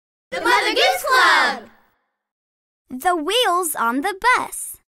the Goose Club! The wheels on the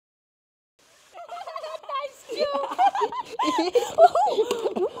bus.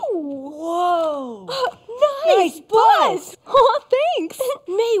 Whoa! Nice bus! Oh, thanks!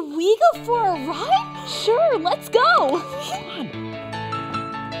 May we go for a ride? Sure, let's go!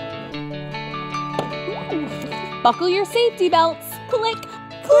 Buckle your safety belts. Click,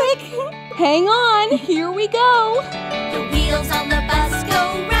 click. Hang on, here we go. The wheels on the bus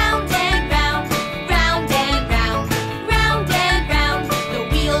go round and round, round and round, round and round. The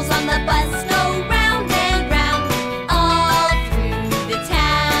wheels on the bus go round and round, all through the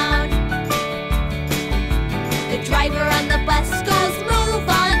town. The driver on the bus goes move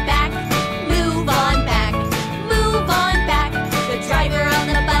on back, move on back, move on back. The driver on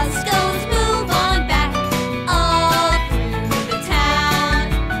the bus goes move on back, all through the town.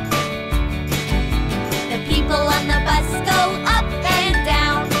 The people on the bus go up and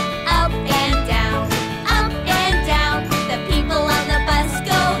down, up and down, up and down. The people on the bus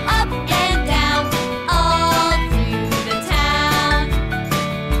go up and down, all through the town.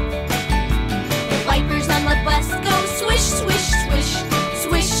 The wipers on the bus go swish, swish, swish,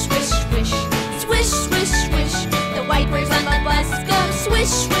 swish, swish, swish, swish, swish, swish. The wipers on the bus go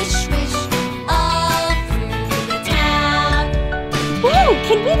swish, swish, swish, all through the town. Whoa,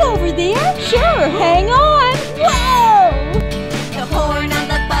 can we go over there? Sure, hang on. Whoa! The horn on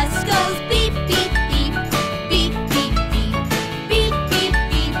the bus goes beep, beep, beep, beep, beep, beep, beep, beep,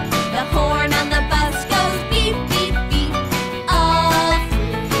 beep. The horn on the bus goes beep, beep, beep, all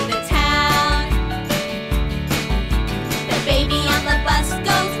through the town. The baby on the bus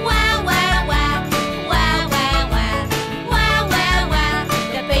goes wow, wow, wow, wow, wow, wow, wow, wow, wow.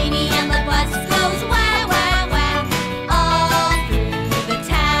 The baby on the bus goes wow, wow, wow, all through the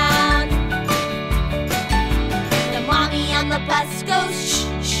town. The mommy on the bus goes shh,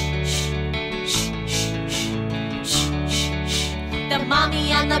 shh, shh, shh, shh, shh, shh, shh. The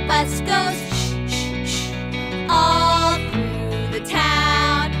mommy on the bus goes shh, shh, shh, all through the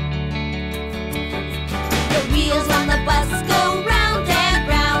town. The wheels on the bus go round and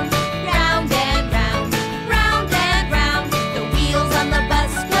round, round and round, round and round. The wheels on the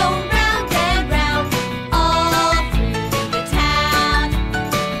bus go round and round, all through the town,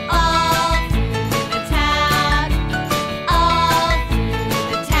 all through the town, all through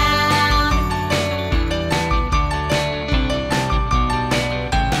the town.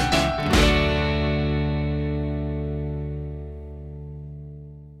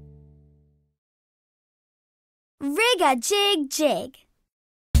 Rig-a-jig-jig.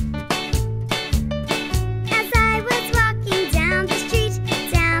 As I was walking down the street,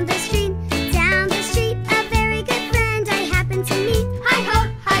 down the street, down the street, a very good friend I happened to meet. Hi-ho,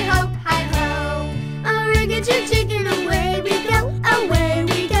 hi-ho, hi-ho. A rig-a-jig-jig and away we go, away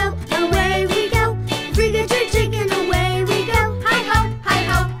we go, away we go. Rig-a-jig-jig and away we go. Hi-ho,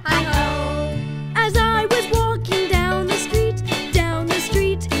 hi-ho, hi-ho. As I was walking down the street, down the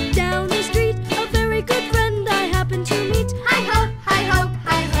street, down the street, a very good friend I happened to meet. Hi-ho, hi-ho,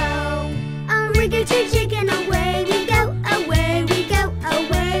 hi-ho. A rig-a-jig-jig and away we go, away we go,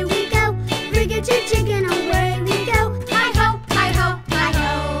 away we go. Rig-a-jig-jig and away we go. Hi-ho, hi-ho,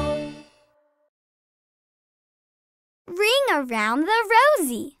 hi-ho. Ring around the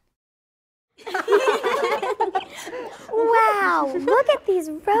rosy. Wow, look at these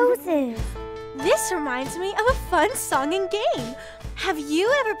roses. This reminds me of a fun song and game. Have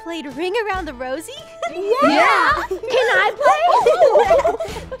you ever played Ring Around the Rosie? Yeah. Can I play?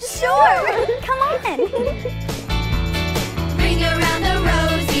 Sure. Come on. Ring around the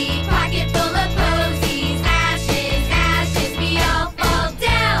rosy, pocket full of posies. Ashes, ashes, we all fall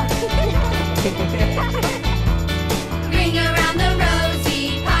down. Ring around the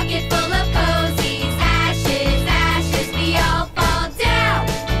rosy, pocket full of posies. Ashes, ashes, we all fall down.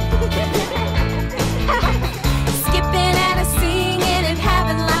 Skipping and a singing and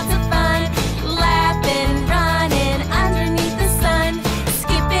having lots of fun. Laughing, running underneath the sun.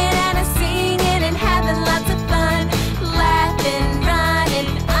 Skipping and a singing and having lots of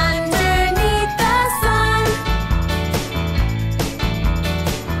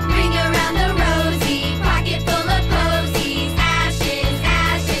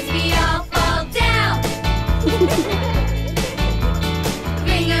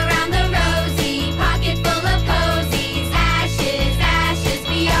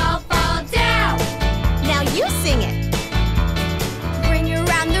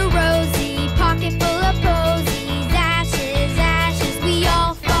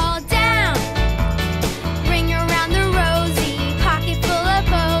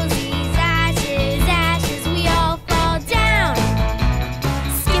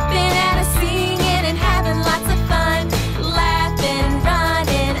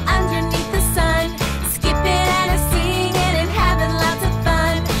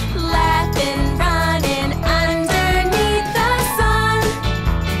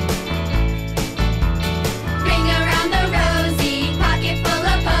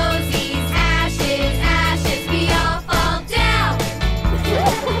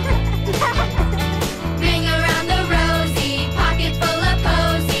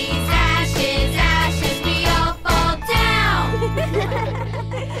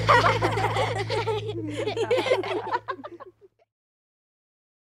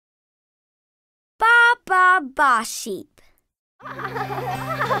Ba sheep.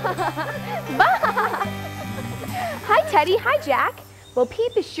 Hi, Teddy. Hi, Jack. Bo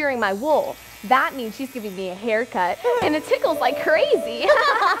Peep is shearing my wool. That means she's giving me a haircut, and it tickles like crazy.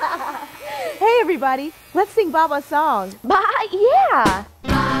 Hey, everybody. Let's sing Baba's song. Ba, yeah.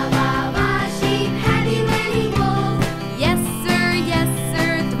 Ba, ba, ba, sheep, have you any wool? Yes, sir,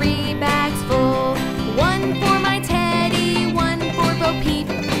 3 bags full. 1 for my Teddy, 1 for Bo Peep,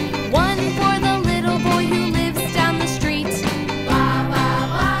 1 for the little boy who lives down the street. Ba, ba,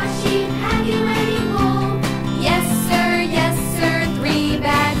 ba, sheep, have you any wool? Yes, sir, 3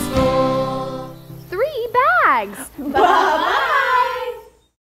 bags full. 3 bags. Bye-bye.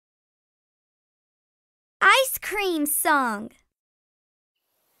 Ice cream song.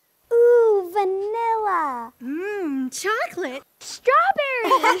 Ooh, vanilla. Chocolate.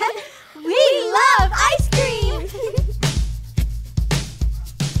 Strawberry. We love ice cream.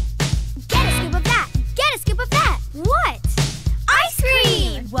 Get a scoop of that. Get a scoop of that. What? Ice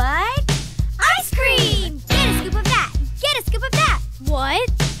cream. What? Ice cream. Get a scoop of that. Get a scoop of that. What?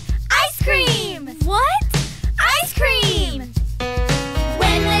 Ice cream. What? Ice cream.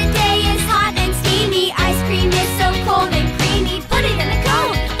 When the day is hot and steamy, ice cream is so cold and creamy. Put it in a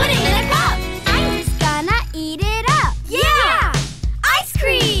cone, put it in a cup. I'm just gonna eat it up. Yeah! Ice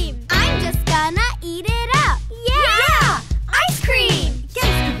cream. I'm just gonna eat it up. Yeah. Ice cream. Get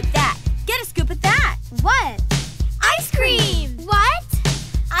a scoop of that. Get a scoop of that. What? Ice cream. What?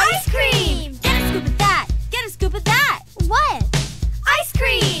 Ice cream. Get a scoop of that. Get a scoop of that. What? Ice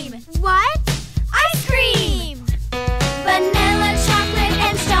cream. What? Ice cream. Vanilla, chocolate,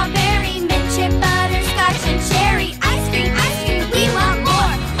 and strawberry, mint chip, butterscotch, and cherry. Ice cream, we want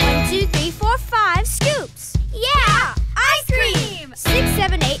more. 1, 2, 3, 4, 5 scoops. Yeah. Ice cream. 6,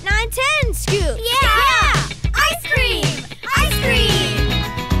 7, 8, 9, 10 scoops. Yeah. Ice cream, ice cream.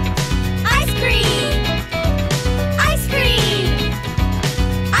 Ice cream. Ice cream.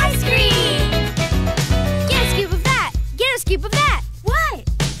 Ice cream. Get a scoop of that. Get a scoop of that. What?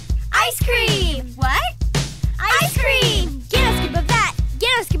 Ice cream. What? Ice cream. Get a scoop of that.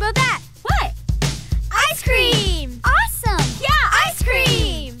 Get a scoop of that. What? Ice cream. Awesome. Yeah, Ice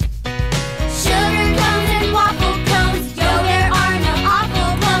cream. Sugar cones and waffle cones. Yo, there are no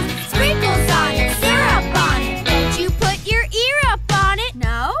awful clones. Sprinkles on your syrup on it. Don't you put your ear up on it.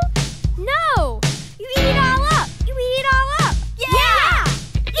 No? No. You eat it all up. You eat it all up. Yeah!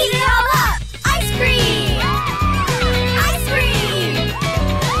 Eat it all up! Ice cream! Ice cream!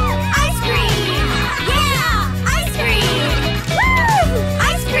 Ice cream! Yeah! Ice cream! Woo!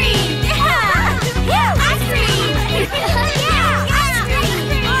 Ice cream! Yeah! Yeah! Ice cream! Yeah! Ice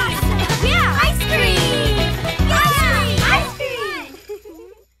cream! Awesome! Yeah! Ice cream! Yeah! Ice cream!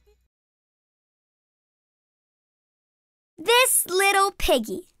 This little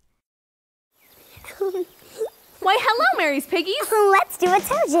piggy. Why, hello, Mary's Piggies. Let's do a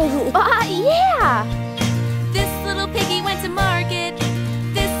toe jiggy. Yeah. This little piggy went to market.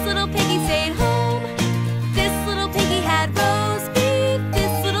 This little piggy stayed home. This little piggy had roast beef.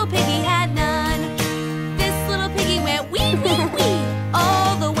 This little piggy had none. This little piggy went wee, wee, wee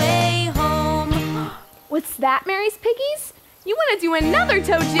all the way home. What's that, Mary's Piggies? You want to do another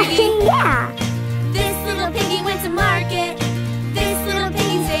toe jiggy? Yeah. This little piggy went to market. This little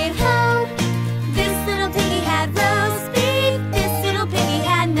piggy stayed home. This little piggy had roast beef. This little piggy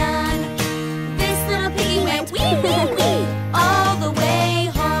had none. This little piggy went wee, wee, wee all the way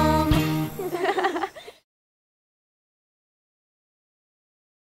home.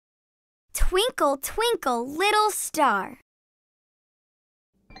 Twinkle, twinkle, little star.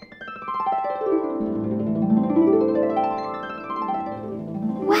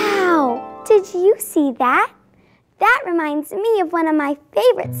 Wow, did you see that? That reminds me of one of my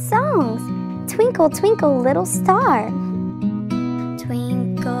favorite songs, Twinkle, Twinkle, Little Star.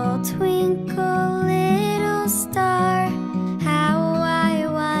 Twinkle, twinkle, little star, how I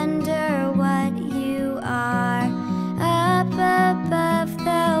wonder what you are. Up above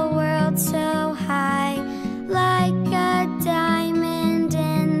the world so high, like a diamond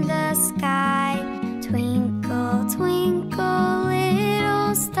in the sky. Twinkle, twinkle,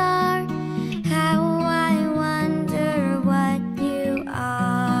 little star, how I wonder what you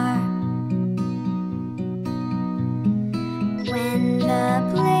are. When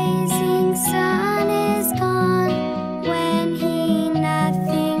the blazing sun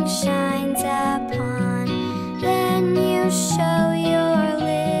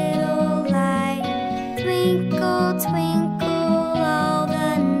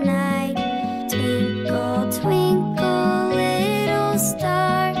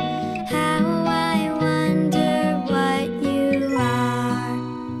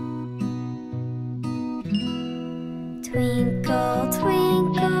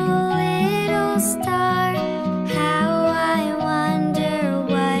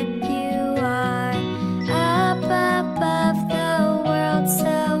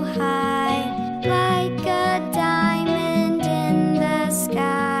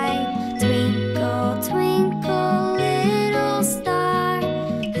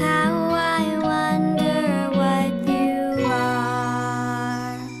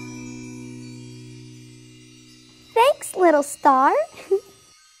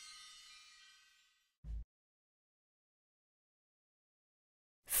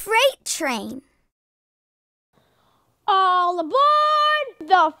freight train. All aboard!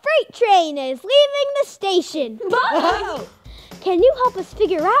 The freight train is leaving the station. Can you help us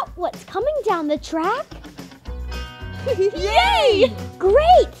figure out what's coming down the track? Yay!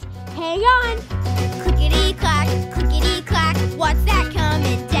 Great! Hang on. Clickety-clack, clickety-clack, what's that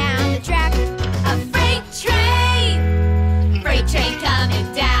coming down the track? A freight train! Freight train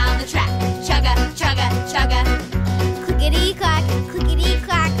coming down the track. Chugga, chugga, chugga. Clickety-clack,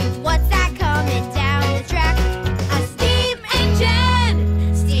 clickety-clack, what's that coming down the track? A steam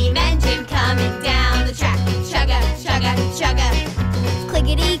engine! Steam engine coming down the track. Chugga, chugga, chugga.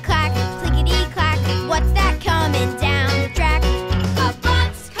 Clickety-clack, clickety-clack, what's that coming down the track? A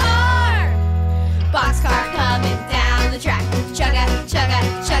boxcar! Boxcar coming down the track. Chugga, chugga,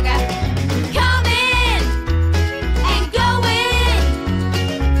 chugga. Coming and going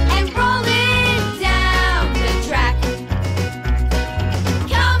and rolling down the track.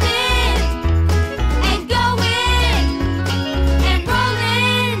 Coming and going and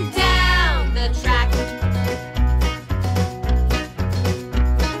rolling down the track.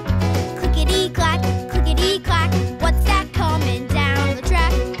 Clickety-clack, clickety-clack, what's that coming down the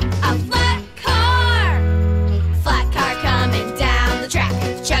track? A flat car! Flat car coming down the track.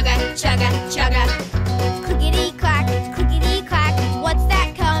 Chugga, chugga, chugga. Clickety-clack, clickety-clack, what's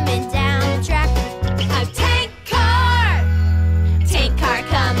that coming down the track? A tank car! Tank car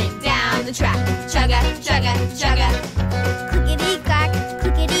coming down the track. Chugga, chugga, chugga. Clickety-clack,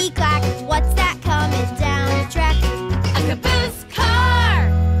 clickety-clack, what's that coming down the track? A caboose car!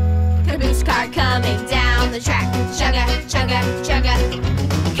 Caboose car coming down the track. Chugga, chugga, chugga.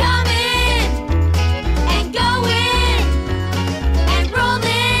 Coming and going and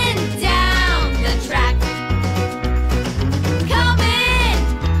rolling down the track. Coming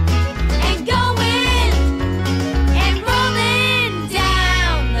and going and rolling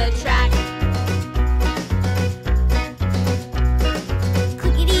down the track.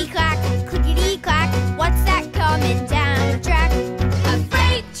 Clickety-clack, clickety-clack, what's that coming down the track? A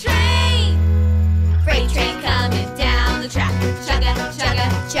freight train! Freight train coming down the track. Chugga, chugga,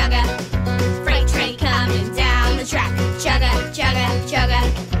 chugga. Freight train coming down the track. Chugga, chugga, chugga.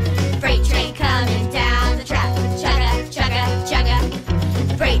 Freight train coming down the track. Chugga, chugga, chugga.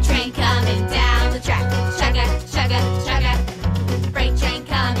 Freight train coming down the track. Chugga, chugga, chugga. Freight train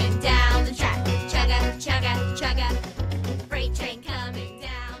coming down the track. Chugga, chugga, chugga. Freight train coming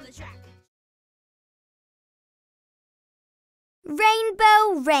down the track.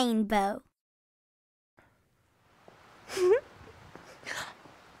 Rainbow, rainbow.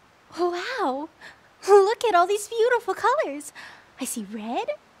 Wow! Look at all these beautiful colors. I see red,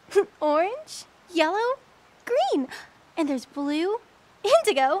 orange, yellow, green, and there's blue,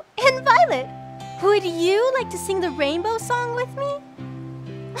 indigo, and violet. Would you like to sing the rainbow song with me?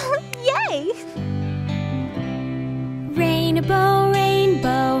 Yay! Rainbow,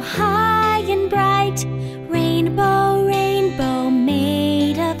 rainbow, high and bright. Rainbow, rainbow,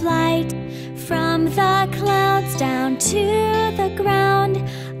 made of light. From the clouds down to the ground,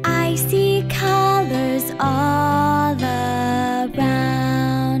 I see colors all around.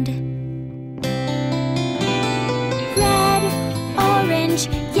 Red, orange,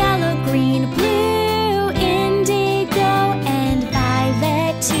 yellow, green, blue, indigo, and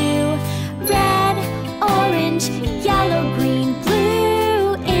violet too. Red, orange, yellow, green,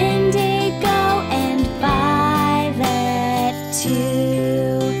 blue, indigo, and violet too.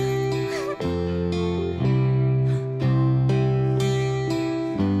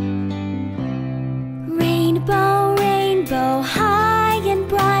 Rainbow, rainbow, high and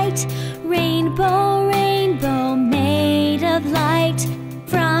bright. Rainbow, rainbow, made of light.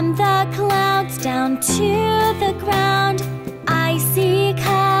 From the clouds down to the ground, I see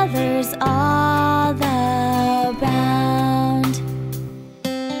colors all around.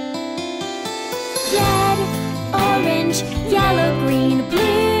 Red, orange, yellow, green,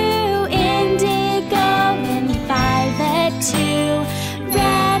 blue, indigo, and violet too.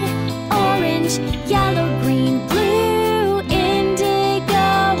 Red, orange, yellow, green, blue, indigo,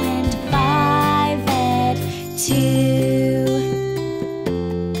 and violet too.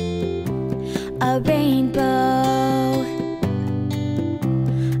 A rainbow,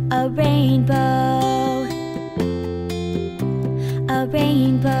 a rainbow, a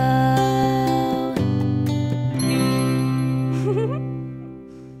rainbow.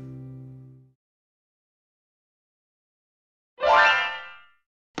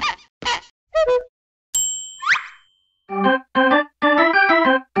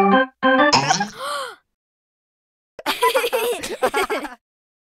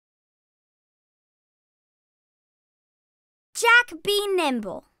 Jack, be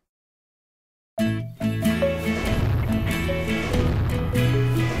nimble.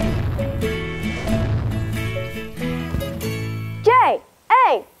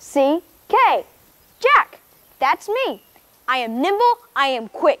 J-A-C-K. Jack, that's me. I am nimble, I am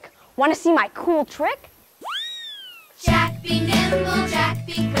quick. Want to see my cool trick? Jack be nimble, Jack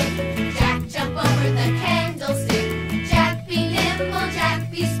be quick. Jack jump over the candlestick. Jack be nimble,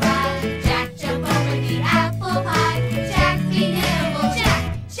 Jack be spry. Jack jump over the apple pie. Jack be nimble,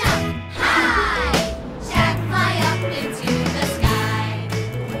 Jack jump high. Jack fly up into the sky.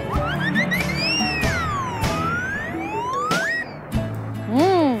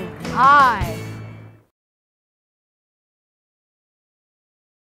 High.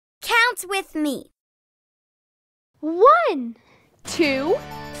 Count with me. 1, 2,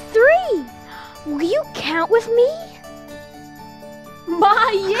 3. Will you count with me?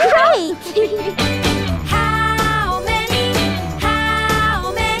 Yeah. Great! How many?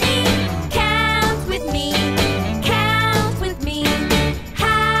 How many? Count with me. Count with me.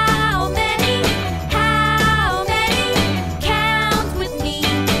 How many? How many? Count with me.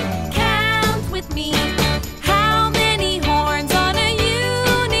 Count with me. How many horns on a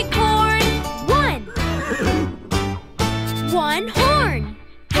unicorn? 1 horn.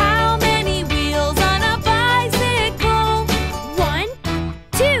 How many wheels on a bicycle? 1,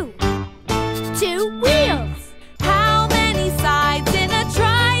 2. 2 wheels. How many sides in a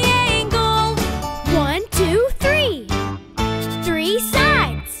triangle? 1, 2, 3. 3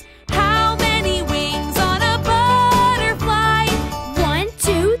 sides. How many wings on a butterfly? 1,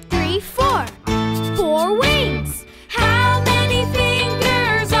 2, 3, 4. 4 wings. How many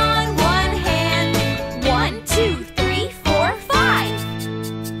fingers on one hand? 1, 2, 3, 4, 5.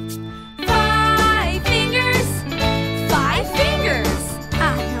 5 fingers. 5 fingers.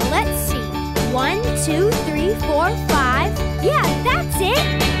 Now let's see. 1, 2, 3, 4, 5. Yeah, that's it.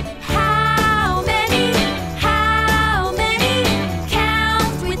 How many? How many?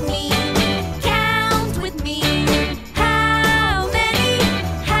 Count with me. Count with me. How many?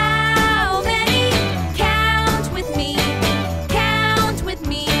 How many? Count with me. Count with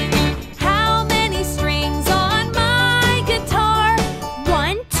me. How many strings on my guitar?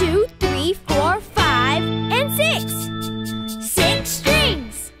 1, 2, 3, 4, 5, and 6. 6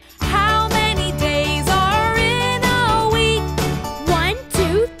 strings. How many days are in a week? 1,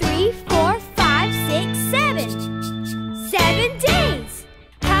 2, 3, 4, 5, 6, 7. 7 days.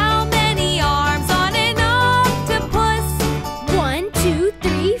 How many arms on an octopus? 1, 2,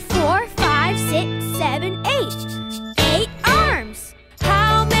 3, 4, 5, 6, 7, 8. 8 arms.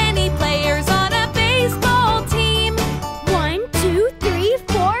 How many players on a baseball team? 1, 2, 3,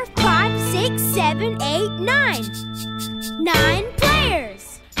 4, 5, 6, 7, 8, 9. 9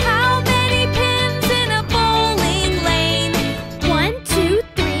 players. How many pins in a bowling lane? 1, 2,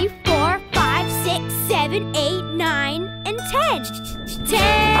 3, 4, 5, 6, 7, 8, 9, and 10.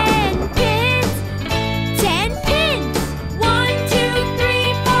 10 pins. 10 pins. 1, 2,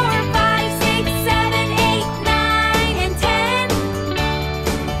 3, 4, 5, 6, 7, 8, 9, and 10.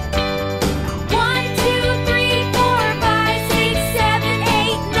 1, 2, 3, 4, 5, 6, 7,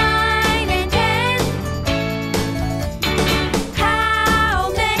 8, 9, and 10. How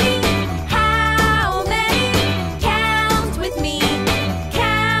many? How many? Count with me.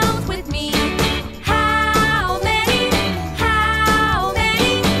 Count with me. How many? How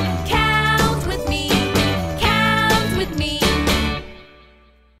many? Count with me. Count with me.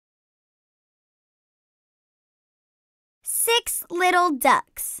 6 little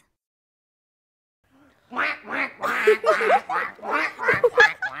ducks.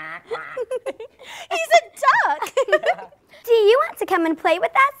 He's a duck. Do you want to come and play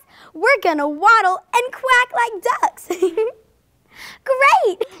with us? We're gonna waddle and quack like ducks.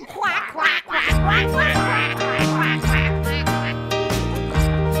 Great! Quack, quack, quack, quack, quack, quack, quack, quack, quack.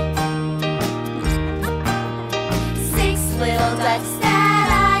 6 little ducks that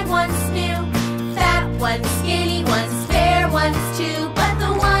I once knew. Fat one's skinny, one's fair, one's too. But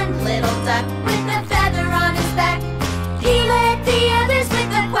the one little duck with a feather on his back, he led the others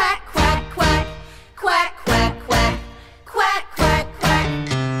with a quack, quack, quack. Quack, quack, quack. Quack, quack, quack.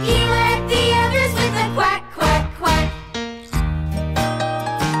 He led the others with a quack, quack, quack.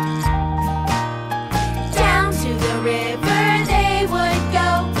 Down to the river they would go.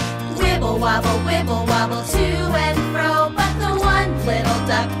 Wibble wobble to and fro. But the one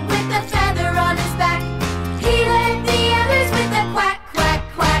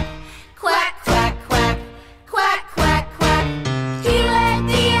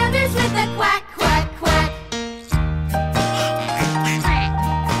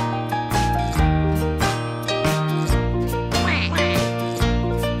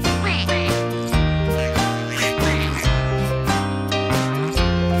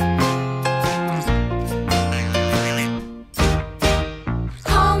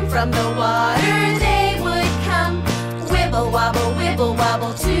from the water they would come. Wibble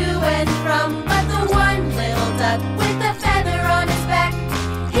wobble to and from. But the one little duck with a feather on his back,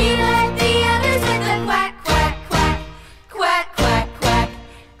 he led the others with a quack, quack, quack. Quack, quack, quack.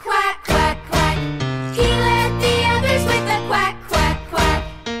 Quack, quack, quack. He led the others with a quack, quack, quack.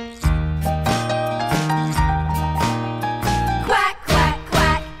 Quack, quack,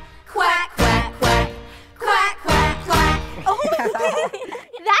 quack. Quack, quack, quack. Quack, quack, quack. Oh,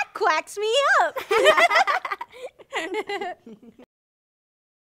 that quacks me up.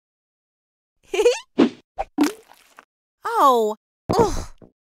 Oh. Ugh.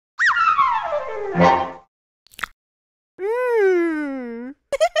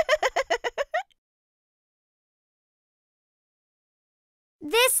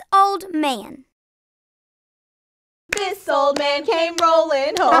 This old man. This old man came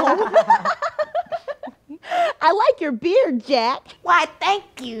rolling home. I like your beard, Jack. Why,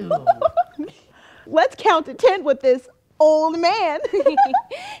 thank you. Let's count to 10 with this old man.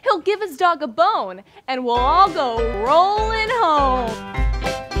 He'll give his dog a bone, and we'll all go rolling home.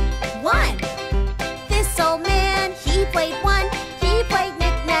 1. This old man, he played 1. He played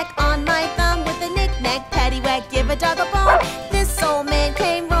knick-knack on my thumb with a knick-knack, paddywhack, give a dog a bone. This old man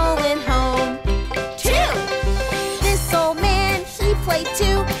came rolling home. 2. This old man, he played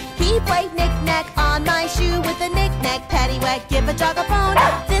 2. He played knick-knack on my shoe with a knick-knack, paddywhack, give a dog a bone.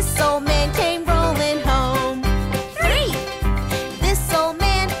 This old man came rolling home. 3. This old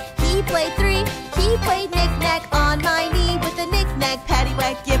man, he played 3. He played knick-knack on my knee with a knick-knack,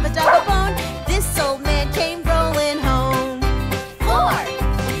 paddywhack, give a dog a bone. This old man came rolling home. 4.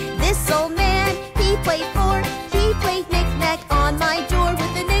 This old man, he played 4. He played knick-knack on my door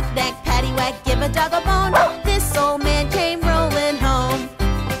with a knick-knack, paddywhack, give a dog a bone. This old man came rolling home.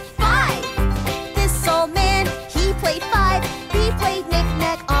 5. This old man, he played 5. He played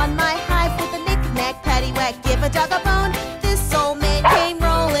knick-knack on my hive with a knick-knack, paddywhack, give a dog a bone. This old man came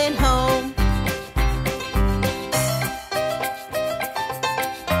rolling home.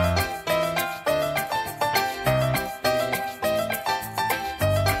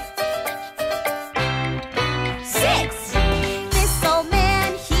 This old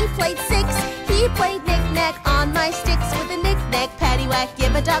man, he played 6. He played knick-knack on my sticks with a knick-knack, paddywhack,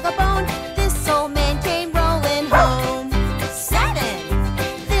 give a dog a bone. This old man came rolling home. 7.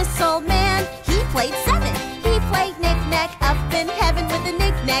 This old man, he played 7. He played knick-knack up in heaven with a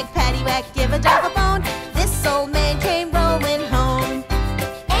knick-knack, paddywhack, give a dog a bone. This old man came rolling home.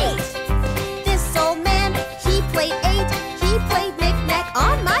 8. This old man, he played 8. He played knick-knack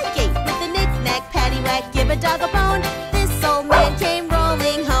on my gate with a knick-knack, paddywhack, give a dog a bone. This old man came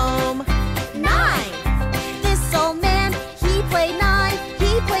rolling home. 9. This old man, he played 9.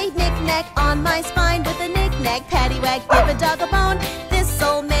 He played knick-knack on my spine with a knick-knack, paddywhack, give a dog a bone. This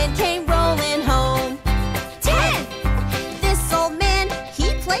old man came rolling home. 10. This old man,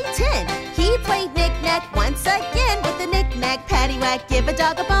 he played 10. He played knick-knack once again with a knick-knack, paddywhack, give a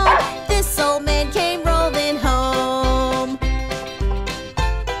dog a bone. This old man came rolling home.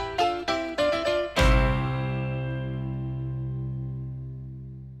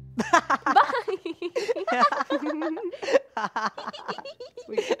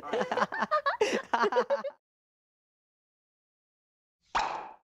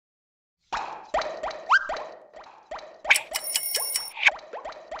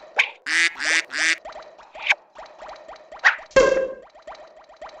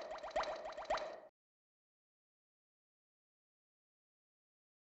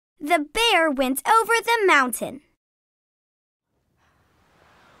 The bear went over the mountain.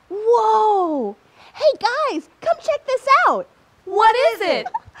 Whoa! Hey guys, come check this out. What is it?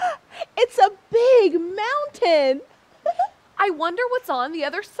 It's a big mountain. I wonder what's on the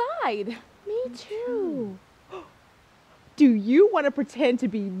other side. Me too. Do you want to pretend to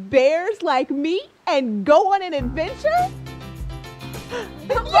be bears like me and go on an adventure?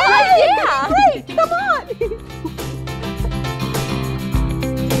 Yeah! Great, come on.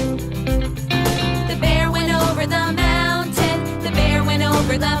 The bear went over the mountain. The bear went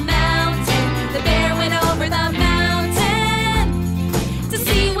over the mountain. The bear went over the mountain to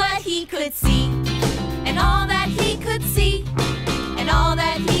see what he could see. And all that he could see, and all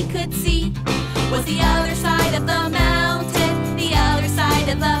that he could see was the other side of the mountain. The other side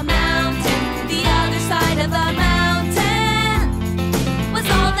of the mountain. The other side of the mountain was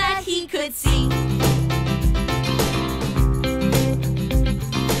all that he could see.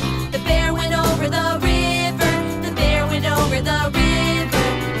 The bear went over the river. The bear went over the river.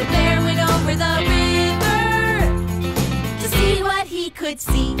 The bear went over the river to see what he could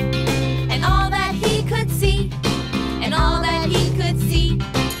see. And all that he could see, and all that he could see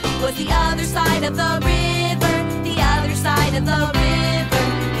side of the river, the other side of the river,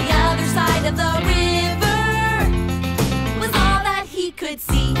 the other side of the river was all that he could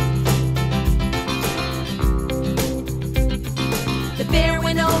see. The bear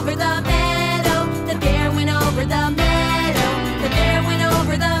went over the meadow, the bear went over the meadow, the bear went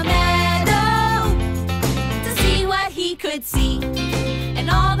over the meadow to see what he could see.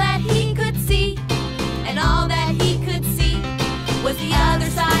 And all that he could see, and all that he could see was the other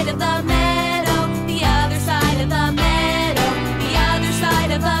side of the meadow, the other side of the meadow, the other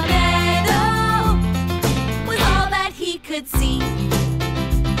side of the meadow was all that he could see.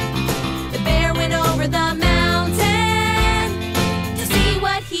 The bear went over the mountain to see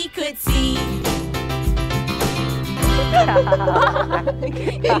what he could see.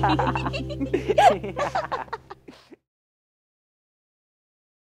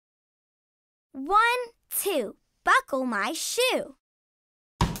 One, two, buckle my shoe.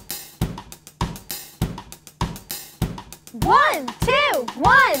 1, 2,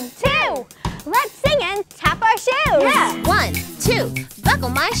 1, 2. Let's sing and tap our shoes. Yeah. 1, 2, buckle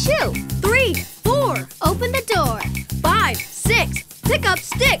my shoe. 3, 4, Open the door. 5, 6, pick up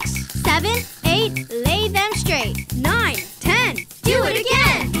sticks. 7, 8, lay them straight. 9, 10, Do it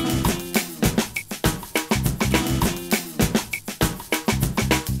again.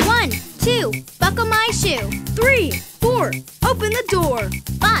 1, 2, buckle my shoe. 3, 4, open the door.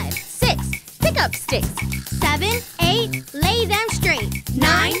 5, 6, pick up sticks. 7, 8, lay them straight.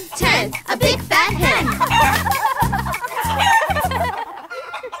 9, 10, a big fat hen.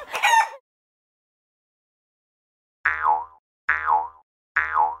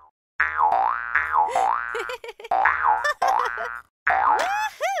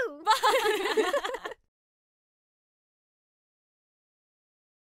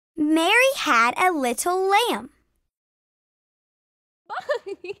 Mary had a little lamb.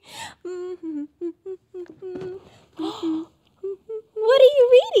 What are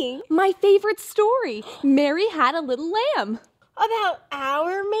you reading? My favorite story, Mary Had a Little Lamb. About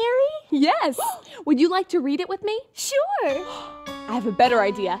our Mary? Yes. Would you like to read it with me? Sure. I have a better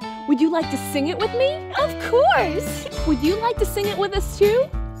idea. Would you like to sing it with me? Of course. Would you like to sing it with us too?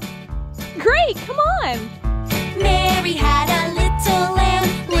 Great, come on. Mary had a little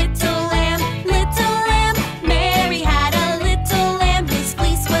lamb, little lamb, little lamb. Mary had a little lamb whose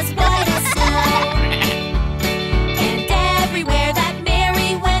fleece was white as snow. And everywhere that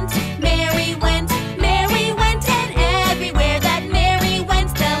Mary went, Mary went, Mary went. And everywhere that Mary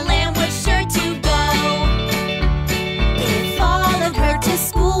went, the lamb was sure to go. It followed her to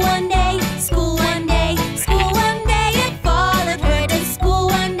school one day, school one day, school one day. It followed her to school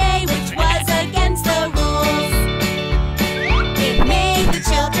one day, which was against the rules. It made the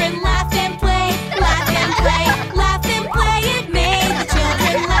children laugh and play, laugh and play, laugh and play. It made the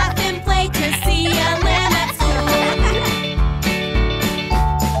children laugh and play to see a lamb at school.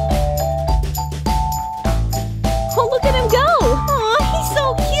 Oh, look at him go. Aw, he's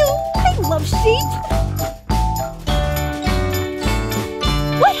so cute. I love sheep.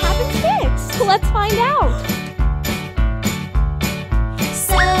 What happens next? Let's find out.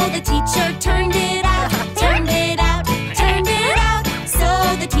 So the teacher turned it out, turned it out, turned it out.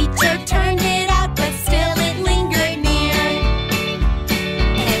 So the teacher turned it out, but still it lingered near.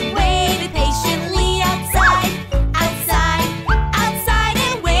 And waited patiently outside, outside, outside.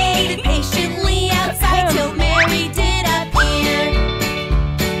 And waited patiently outside till Mary did appear.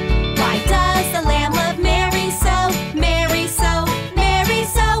 Why does the lamb love Mary so, Mary so, Mary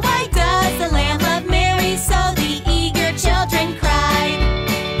so? Why does the lamb love Mary so? The eager children cried.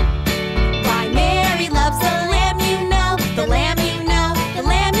 Why Mary loves the lamb, you know, the lamb, you know, the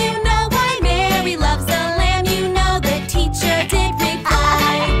lamb, you know. Why Mary loves the lamb, you know, the teacher did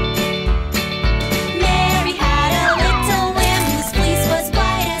reply. Mary had a little lamb whose fleece was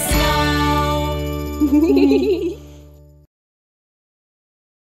white as snow.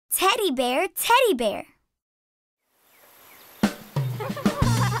 Teddy bear, teddy bear.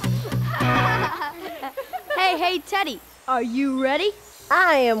 Hey, Teddy, are you ready?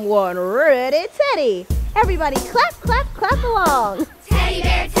 I am one ready Teddy. Everybody clap, clap, clap along. Teddy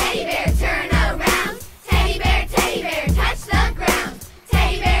bear, turn around. Teddy bear, touch the ground.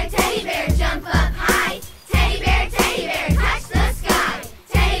 Teddy bear, jump up high. Teddy bear, touch the sky.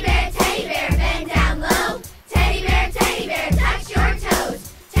 Teddy bear, bend down low. Teddy bear, touch your toes.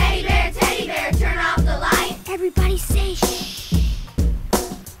 Teddy bear, turn off the light. Everybody say shh.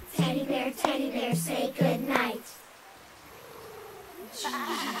 Teddy bear, say good night.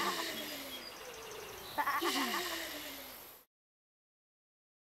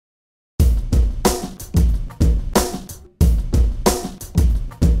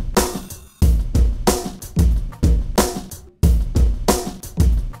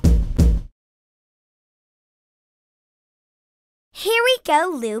 go,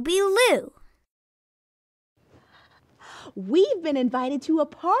 Looby Loo. We've been invited to a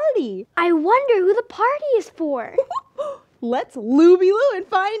party. I wonder who the party is for. Let's Looby Loo and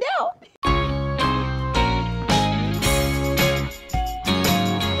find out.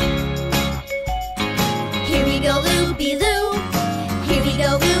 Here we go, Looby Loo. Here we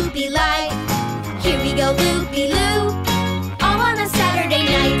go, Looby Light. Here we go, Looby Loo. All on a Saturday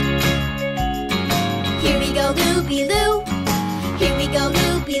night. Here we go, Looby Loo. Here we go,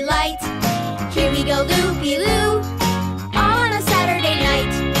 Looby Light. Here we go, Looby Loo. All on a Saturday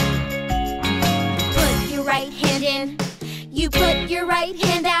night. Put your right hand in. You put your right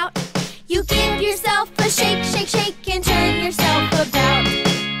hand out. You give yourself a shake, shake, shake, and turn yourself about.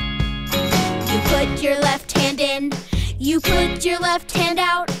 You put your left hand in. You put your left hand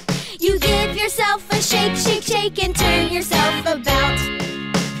out. You give yourself a shake, shake, shake, and turn yourself about.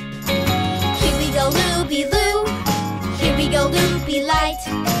 Here we go, Looby Loo. Here we go, Looby Light.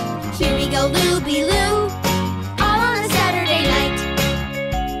 Here we go, Looby Loo. All on a Saturday night.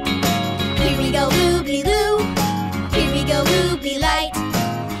 Here we go, Looby Loo. Here we go, Looby Light.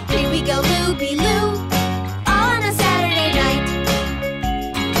 Here we go, Looby Loo. All on a Saturday night.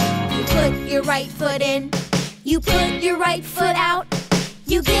 You put your right foot in. You put your right foot out.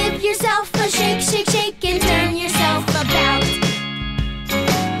 You give yourself a shake, shake, shake, and turn yourself about.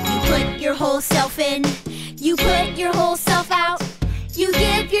 You put your whole self in. You put your whole self out. You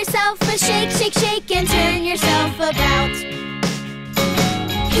give yourself a shake, shake, shake, and turn yourself about.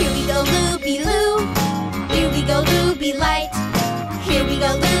 Here we go, Looby Loo. Here we go, Looby Light. Here we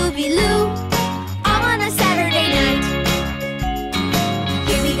go, Looby Loo. All on a Saturday night.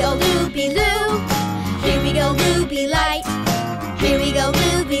 Here we go, Looby Loo. Here we go, Looby Light. Here we go,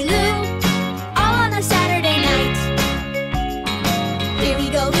 Looby Loo. All on a Saturday night. Here we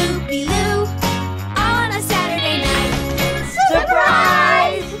go, Looby Loo. All on a Saturday night.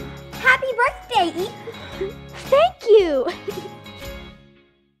 Surprise! Happy birthday, Eep. Thank you.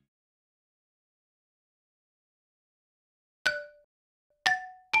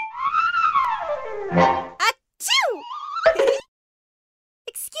 Achoo!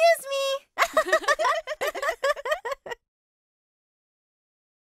 Excuse me.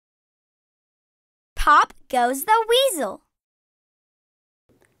 Pop goes the weasel.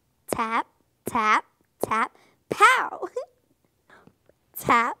 Tap, tap, tap, pow.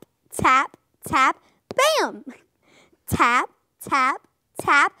 Tap, tap, tap, bam. Tap, tap,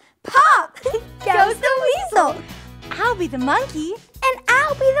 tap, pop. Goes the weasel. I'll be the monkey. And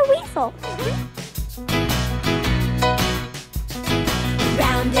I'll be the weasel.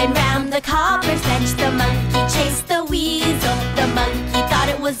 Round and round the cobbler's bench, the monkey chased the weasel. The monkey thought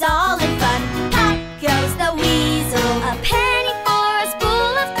it was all in fun. Pop goes the weasel. A penny for a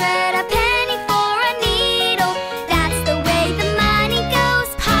spool of thread, a penny for a needle. That's the way the money goes.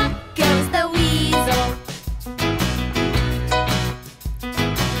 Pop goes the weasel.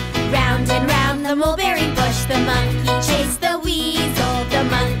 Round and round the mulberry bush, the monkey chased the weasel. The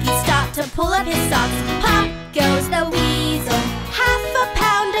monkey stopped to pull up his socks. Pop goes the weasel. Half a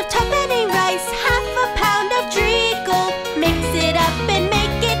pound of tuppenny rice, half a pound of treacle. Mix it up and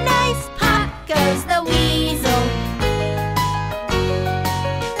make it nice. Pop goes the weasel.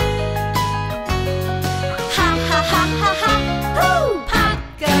 Ha ha ha ha ha. Hoo! Pop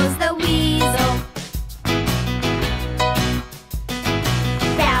goes the weasel.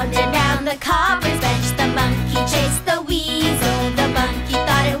 Round and round the cobbler's bench, the monkey chased the weasel. The monkey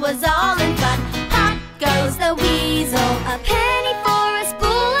thought it was all in fun. Pop goes the weasel. A penny for a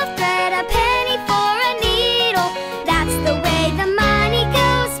spool of thread, a penny for a needle. That's the way the money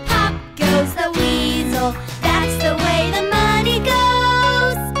goes. Pop goes the weasel. That's the way the money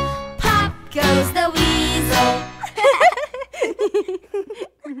goes. Pop goes the weasel.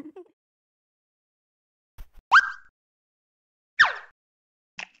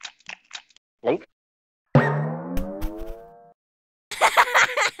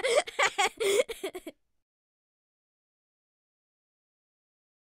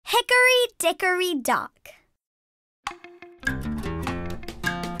 Hickory dickory dock.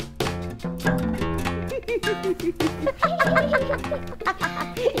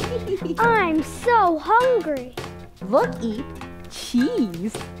 I'm so hungry. Look, Eep,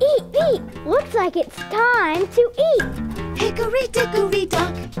 cheese. Eat, eat. Looks like it's time to eat. Hickory dickory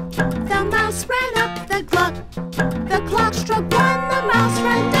dock, the mouse ran up the clock. The clock struck one, the mouse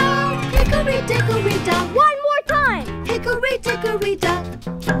ran down. Hickory dickory dock, One more time. hickory dickory dock,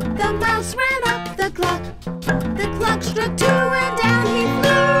 the mouse ran up the clock. The clock struck two and down he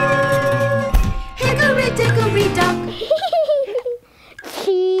flew. Hickory dickory dock.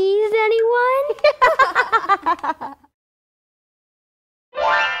 Cheese, anyone?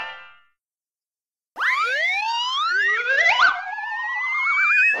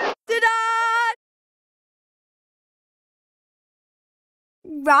 Ta-da!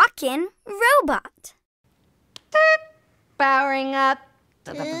 Rockin' Robot. Powering up.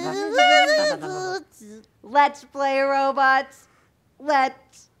 Let's play robots.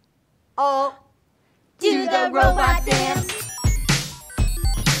 Let's all do the robot dance.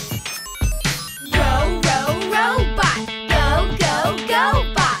 Row, row, robot. Go, go, go,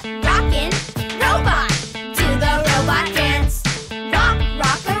 bot. Rockin' Robot. Do the robot dance. Rock,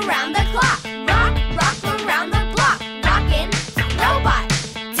 rock around the clock. Rock, rock around the block. Rockin' Robot.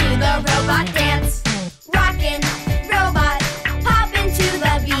 Do the robot dance. Rockin' Robot. Pop into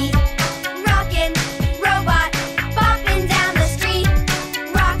the beat. Rockin' Robot. Bopping down the street.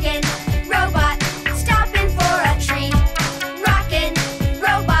 Rockin' Robot. Stopping for a treat. Rockin'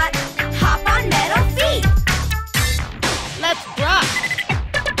 Robot. Hop on metal feet. Let's rock.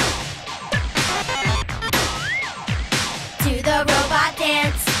 Do the robot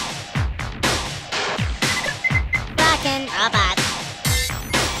dance. Rockin' robot.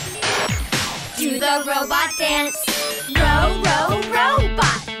 Do the robot dance. Row, row,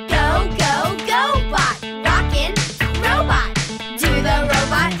 robot. Go, go, go, bot. Rockin' Robot. Do the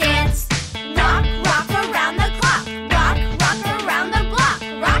robot dance. Rock, rock around the clock. Rock, rock around the block.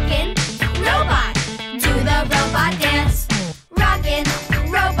 Rockin' Robot. Do the robot dance. Rockin'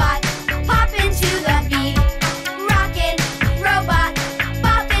 Robot. Pop into the beat. Rockin' Robot.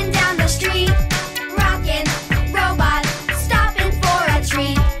 Bopping down the street. Rockin' Robot. Stopping for a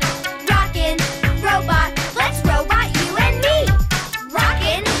treat. Rockin' Robot. Let's robot you and me.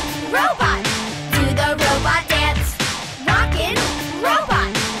 Rockin' Robot. Do the robot dance. Rockin'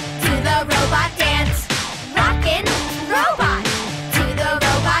 Robot. Do the robot dance. Rockin' Robot. Do the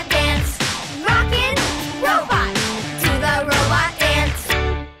robot dance. Rockin' Robot. Do the robot dance.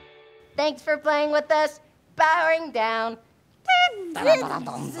 Thanks for playing with us. Powering down.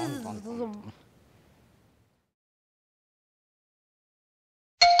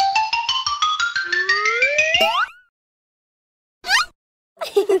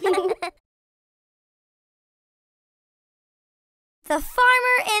 The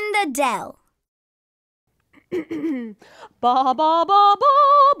Farmer in the Dell. Ba ba ba ba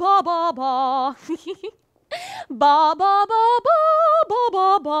ba ba ba. Ba ba ba ba ba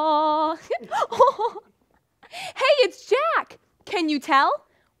ba ba. Hey, it's Jack. Can you tell?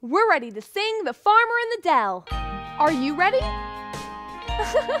 We're ready to sing The Farmer in the Dell. Are you ready?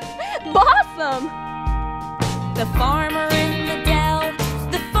 Awesome! The farmer in the dell,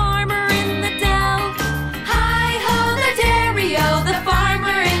 the farmer in the dell. Hi-ho the dairy-o, the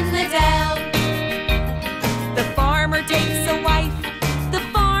farmer in the dell. The farmer takes a wife, the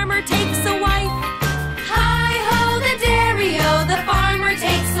farmer takes a wife. Hi-ho the dairy-o, the farmer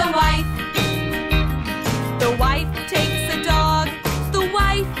takes a wife. The wife takes a dog, the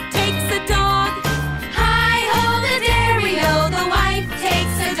wife takes a dog. Hi-ho the dairy-o, the wife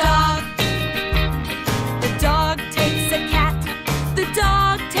takes a dog. The dog takes a cat, the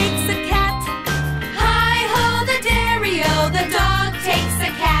dog takes a cat. Hi-ho the dairy-o, the dog takes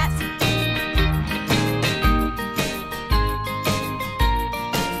a cat.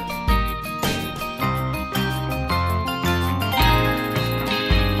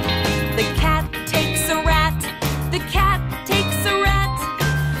 The cat takes a rat, the cat takes a rat.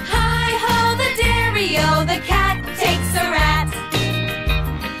 Hi-ho the dairy-o, the cat takes a rat.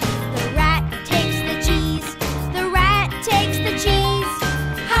 The rat takes the cheese, the rat takes the cheese.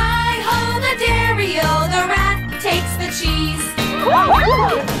 Hi-ho the dairy-o, the rat takes the cheese.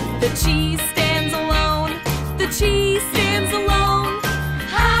 The cheese stands alone, the cheese stands alone.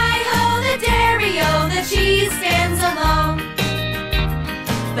 Hi-ho the dairy-o, the cheese stands alone.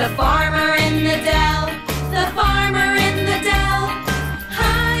 The farmer in the dell, The farmer in the dell.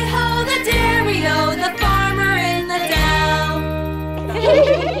 Hi-ho the dairy-o, the farmer in the dell.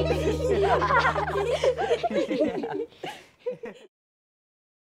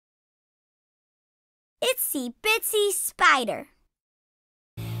 Itsy Bitsy Spider.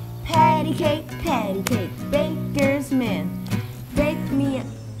 Patty cake, baker's man. Bake me a...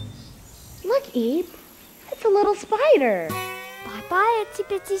 Look, Eve. It's a little spider. Bye-bye, Itsy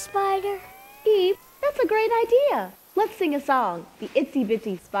Bitsy Spider. Eve, that's a great idea. Let's sing a song, The Itsy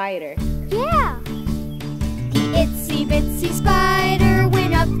Bitsy Spider. Yeah. The itsy bitsy spider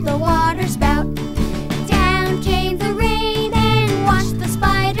went up the water spout. Down came the rain and washed the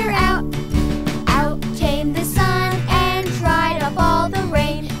spider out. Out came the sun and dried up all the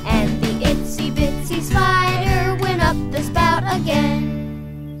rain. And the itsy bitsy spider went up the spout again.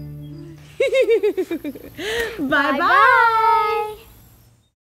 Bye-bye.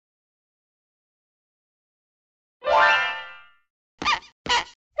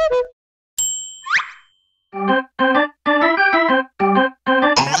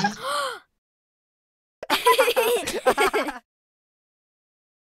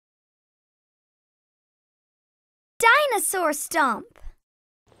 Dinosaur stomp.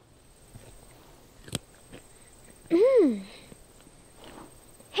 Hey,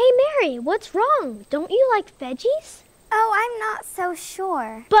 Mary, what's wrong? Don't you like veggies? Oh, I'm not so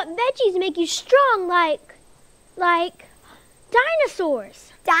sure. But veggies make you strong like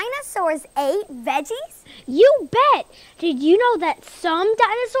dinosaurs. Dinosaurs ate veggies? You bet. Did you know that some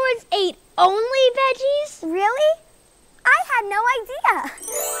dinosaurs ate only veggies? Really? I had no idea.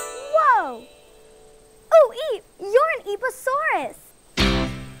 Whoa. Oh, Eep, you're an Eposaurus.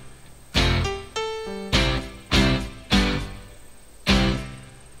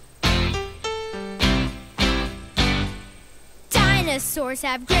 Dinosaurs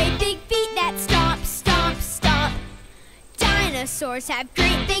have great big feet that stomp, stomp, stomp. Dinosaurs have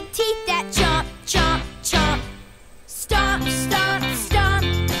great big teeth that chomp, chomp, chomp. Stomp, stomp, stomp,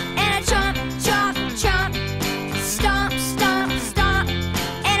 and a chomp, chomp, chomp. Stomp, stomp, stomp,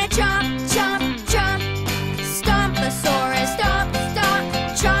 and a chomp, chomp, chomp. Stomposaurus, stomp, stomp.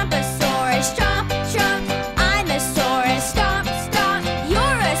 Chomposaurus, chomp, chomp. I'm a saurus, stomp, stomp. You're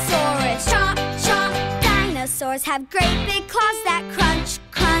a saurus, chomp, chomp. Dinosaurs have great big claws that crunch,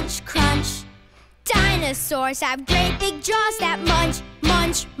 crunch, crunch. Dinosaurs have great big jaws that munch,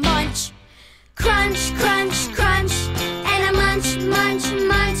 munch, munch. Crunch, crunch, crunch, and a munch, munch,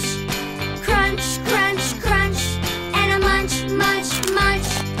 munch. Crunch, crunch, crunch, and a munch, munch, munch.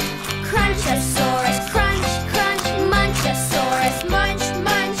 Crunchosaurus, crunch, crunch, munchosaurus, munch,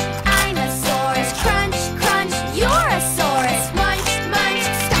 munch. I'm a saurus, crunch, crunch. You're a saurus, munch, munch.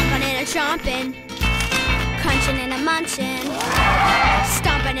 Stomping and a chomping, crunching and a munching.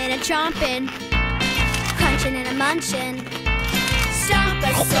 Stomping and a chomping, crunching and a munching.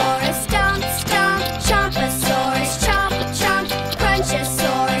 Stomposaurus, stomp, stomp. Chomposaurus, chomp, chomp.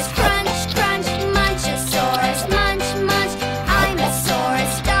 Crunchosaurus, crunch, crunch. Munchosaurus, munch, munch. I'm a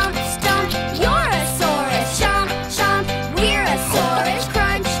saurus, stomp, stomp. You're a saurus, chomp, chomp. We're a saurus,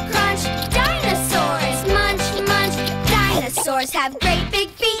 crunch, crunch. Dinosaurs, munch, munch. Dinosaurs have great big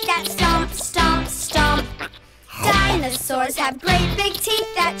feet that stomp, stomp, stomp. Dinosaurs have great big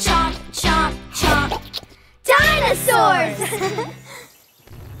teeth that chomp, chomp, chomp. Dinosaurs!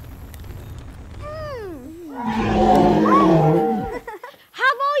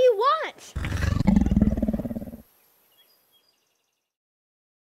 Have all you want.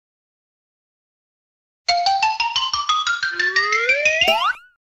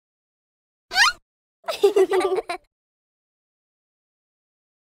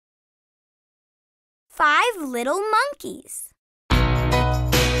 5 little monkeys.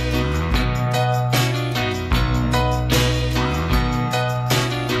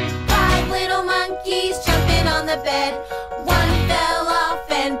 5 little monkeys jumping on the bed. One fell off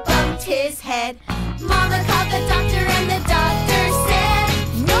and bumped his head. Mama called the doctor and the doctor said,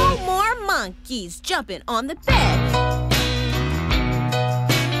 "No more monkeys jumping on the bed."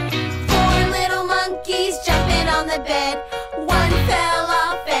 4 little monkeys jumping on the bed. One fell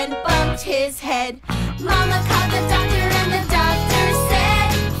off and bumped his head. Mama called the doctor and the doctor said,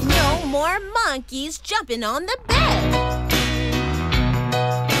 "No more monkeys jumping on the bed."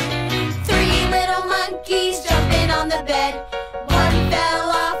 3 little monkeys jumping on the bed. One fell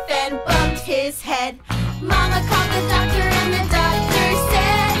off and bumped his head. Mama called the doctor and the doctor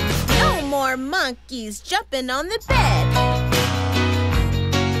said, "No more monkeys jumping on the bed."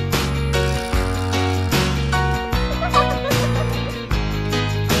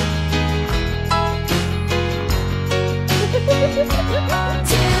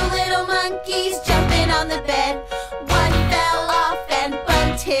 Two little monkeys jumping on the bed. One fell off and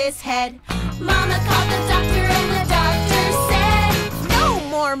bumped his head. Mama called the doctor and the doctor said, "No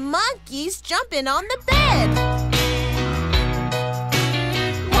more monkeys jumping on the bed."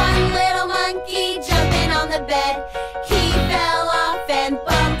 One little monkey jumping on the bed. He fell off and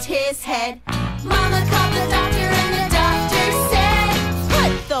bumped his head. Mama called the doctor and the doctor said,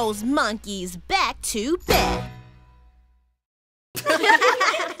 "Put those monkeys back to bed."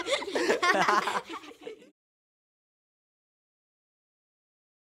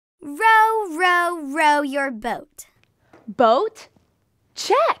 Row, row, row your boat. Boat?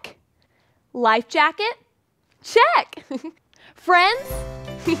 Check. Life jacket? Check. Friends?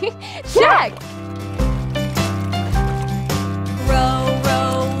 Check. Row,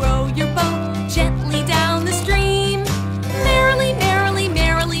 row, row your boat gently down the stream. Merrily, merrily,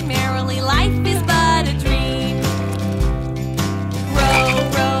 merrily, merrily, life is but a dream. Row,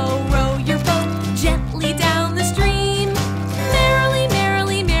 row, row your boat gently down the stream. Merrily,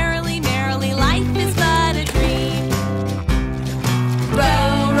 merrily, merrily, merrily, life is but a dream.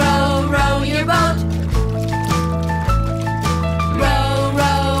 Row, row, row your boat. Row,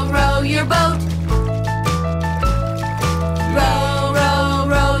 row, row your boat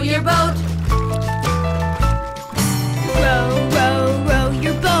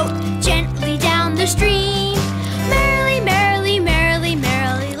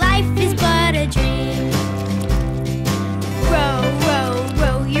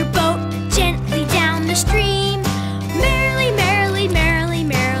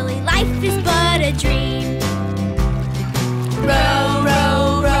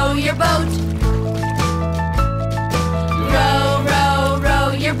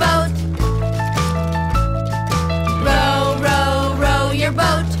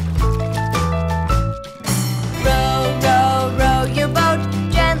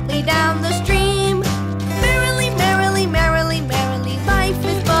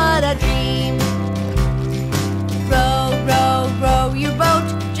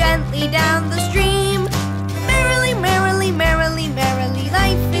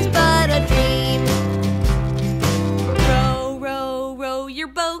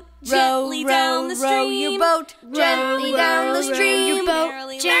boat gently down the stream. Row your boat gently down the stream.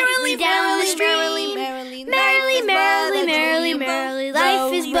 Gently down the stream. Merrily, Merrily, merrily, merrily, merrily,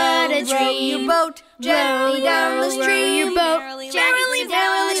 life is but a Row your dream. boat gently down the stream. Gently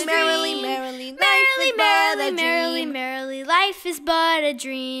down the stream. Merrily, Merrily, merrily, merrily, merrily, life is but a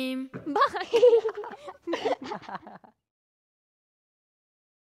dream.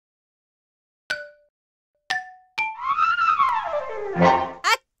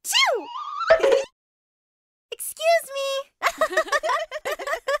 Achoo! Excuse me.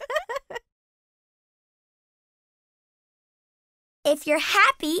 If you're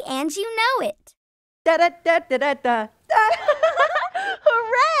happy and you know it. Da da da da da da.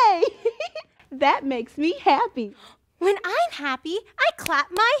 Hooray! That makes me happy. When I'm happy, I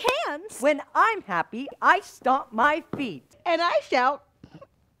clap my hands. When I'm happy, I stomp my feet. And I shout,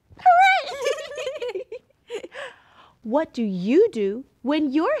 Hooray! what do you do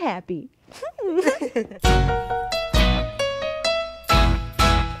when you're happy?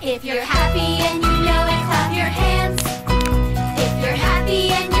 If you're happy and you know it, clap your hands. If you're happy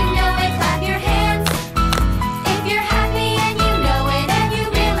and you know it, clap your hands. If you're happy and you know it and you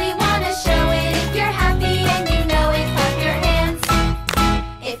really want to show it. If you're happy and you know it, clap your hands.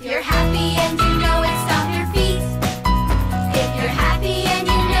 If you're happy and you know it, stomp your feet. If you're happy and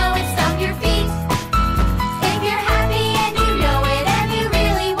you know it, stomp your feet. If you're happy and you know it and you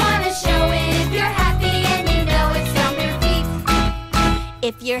really want to show it. If you're happy and you know it, stomp your feet.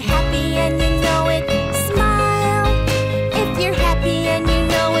 If you're happy and you know it, smile. If you're happy and you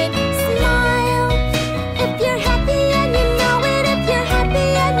know it, smile. If you're happy and you know it, if you're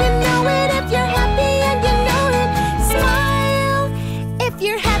happy and you know it, if you're happy and you know it, smile. If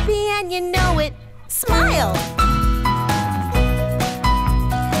you're happy and you know it, smile.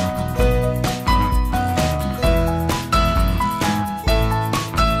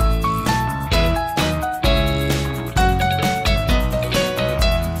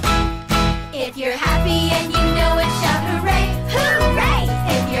 If you're happy and you know it, shout hooray, hooray!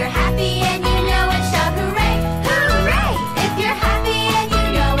 If you're happy and you know it, shout hooray, hooray! If you're happy and you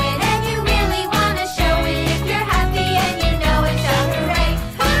know it and you really want to show it. If you're happy and you know it, shout hooray,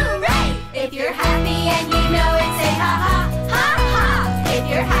 hooray! If you're happy and you know it, say ha ha, ha ha! If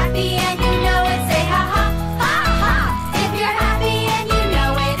you're happy and you know it, say ha ha, ha ha! If you're happy and you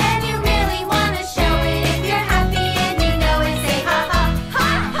know it and you really want to show it. If you're happy and you know it, say ha ha, ha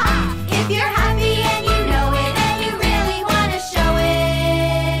ha! If you're happy and you know it and you really want to show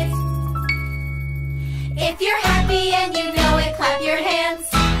it. If you're happy and you know it, clap your hands.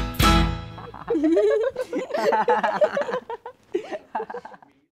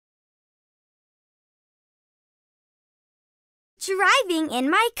 Driving in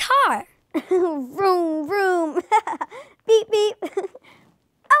my car. Vroom, vroom. Beep, beep.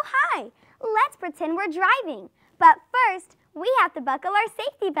 Oh, hi. Let's pretend we're driving. But first, we have to buckle our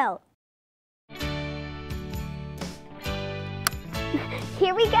safety belt.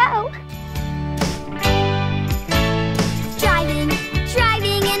 Here we go. Driving,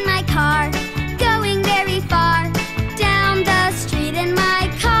 driving in my car. Going very far. Down the street in my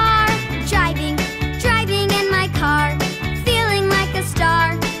car. Driving, driving in my car. Feeling like a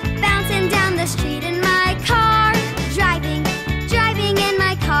star. Bouncing down the street in my car. Driving, driving in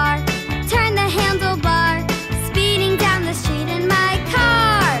my car. Turn the handlebar. Speeding down the street in my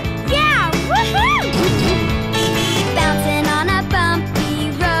car. Yeah, woohoo! Bouncing on a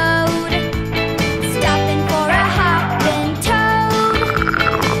bumpy road.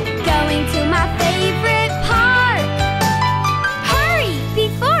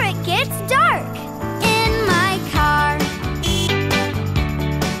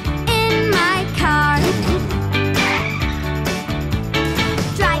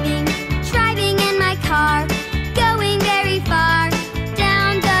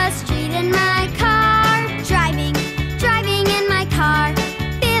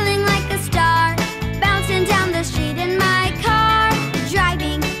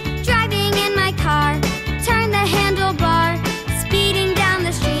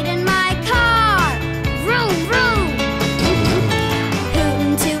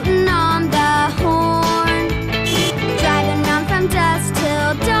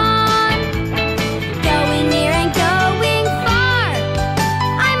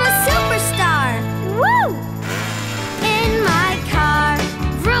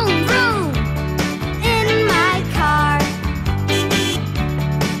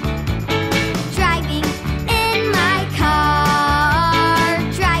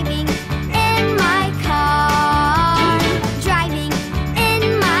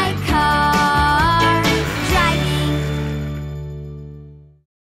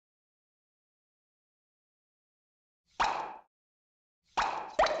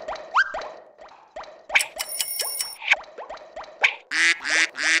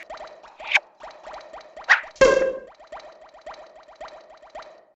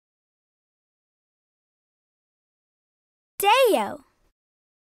 Deo.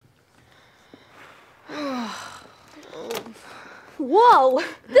 Whoa,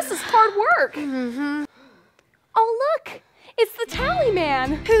 this is hard work. Oh, look, it's the tally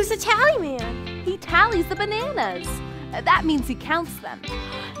man. Who's the tally man? He tallies the bananas. That means he counts them.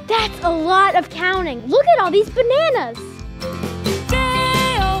 That's a lot of counting. Look at all these bananas.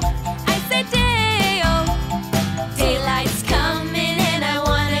 Deo, I said Deo. Daylight's coming and I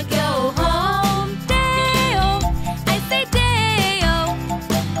wanna go home. Deo, I say Deo.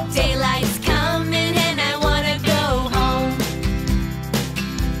 Daylight's coming and I wanna go home.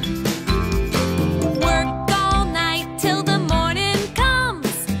 Work all night till the morning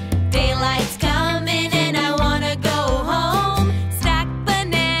comes. Daylight's coming and I wanna go home. Stack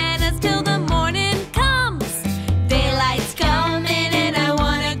bananas till the morning comes. Daylight's coming and I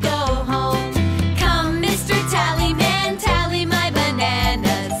wanna go home. Come, Mr. Tallyman, tally my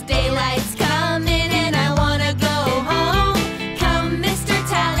bananas. Daylight's coming and I wanna go home. Come, Mr.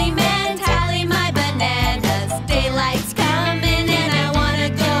 Tallyman, tally my bananas. Daylight's coming and I wanna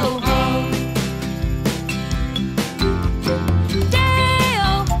go home. Deo,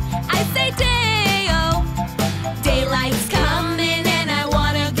 I say Deo. Daylight's coming and I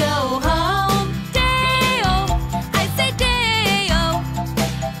wanna go home. Deo, I say Deo.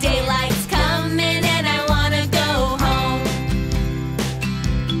 Daylight's coming and I wanna go home.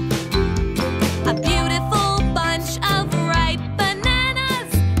 A beautiful bunch of ripe bananas.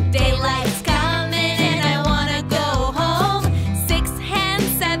 Daylight's coming and I wanna go home. 6-hand,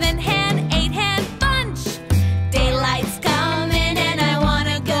 7-hand, 8-hand bunch. Daylight's coming and I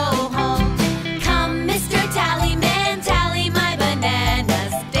wanna go home. Come, Mr. Tallyman, tally my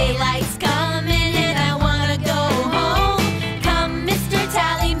bananas. Daylight's coming and I wanna go home. Come, Mr.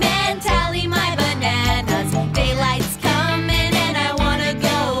 Tallyman, tally my bananas. Daylight's coming and I wanna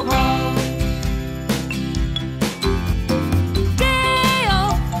go home. Deo,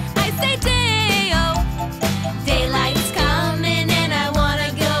 I say Deo. Daylight's coming and I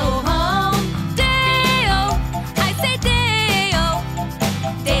wanna go home. Deo, I say Deo.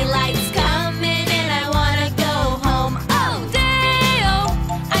 Daylight's coming and I wanna go home. Oh, Deo,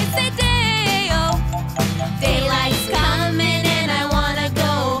 I say Deo. Daylight's coming and I wanna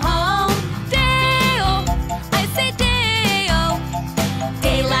go home. Deo, I say Deo.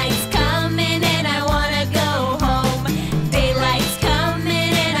 Daylight's coming and I wanna go home. Daylight's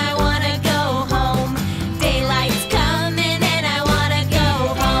coming and I wanna go home. Daylight's coming and I wanna go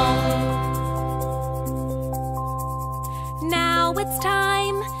home. Now it's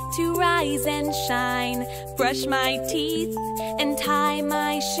time to rise and shine. Brush my teeth and tie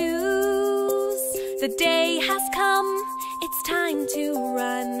my shoes. The day has come, it's time to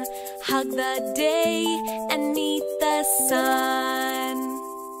run. Hug the day and meet the sun.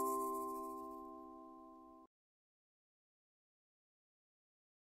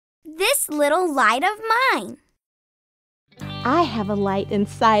 This little light of mine. I have a light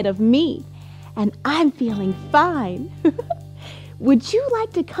inside of me, and I'm feeling fine. Would you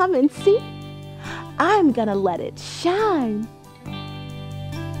like to come and see? I'm gonna let it shine.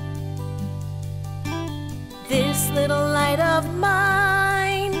 This little light of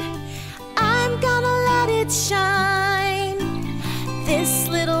mine, I'm gonna let it shine. This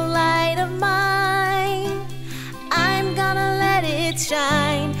little light of mine, I'm gonna let it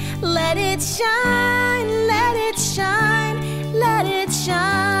shine. Let it shine, let it shine, let it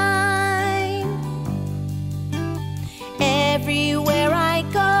shine. Everywhere I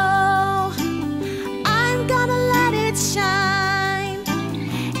go, I'm gonna let it shine.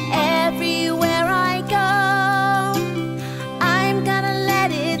 Everywhere I go, I'm gonna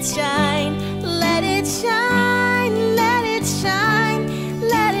let it shine. Let it shine, let it shine,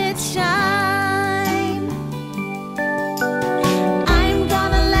 let it shine. I'm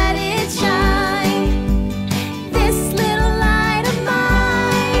gonna let it shine. This little light of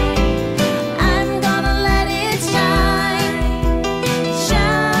mine.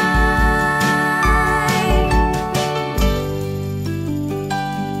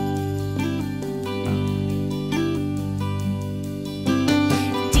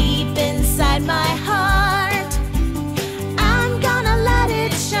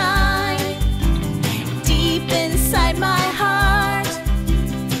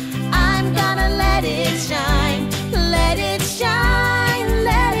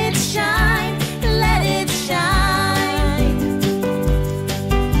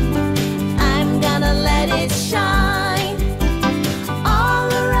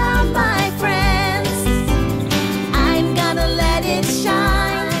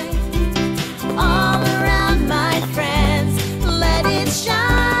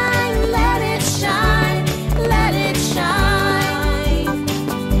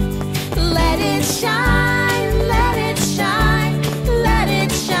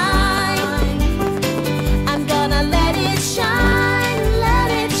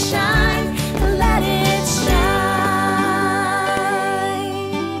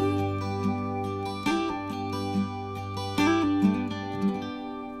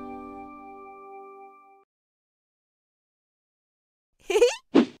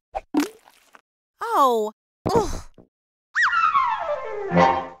 Ow! Ugh.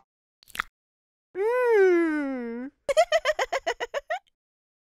 Mmm.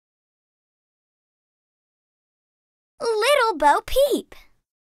 Little Bo Peep.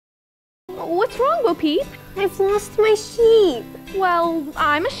 What's wrong, Bo Peep? I've lost my sheep. Well,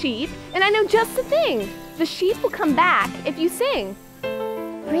 I'm a sheep, and I know just the thing. The sheep will come back if you sing.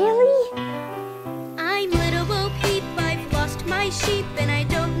 Really? I'm Little Bo Peep, I've lost my sheep, and I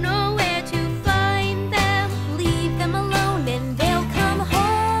don't know where to find them. Leave them alone and they'll come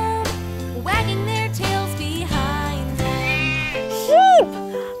home, wagging their tails behind them. Sheep!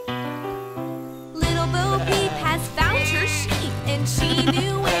 Little Bo Peep has found her sheep, and she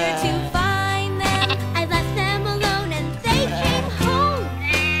knew where to find them. I left them alone and they came home,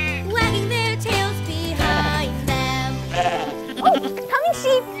 Wagging their tails behind them. Coming,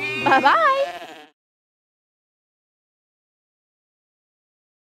 sheep! Bye-bye.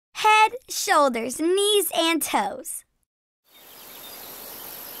 Head, shoulders, knees, and toes.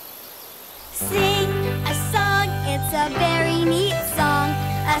 Sing a song, it's a very neat song.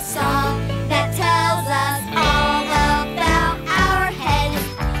 A song that tells us all about our heads,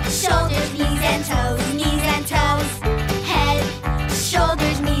 shoulders, knees, and toes, knees and toes. Head,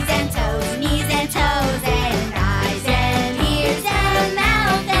 shoulders, knees and toes, knees and toes. And eyes and ears and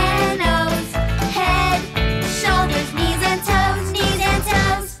mouth and nose. Head, shoulders, knees and toes, knees and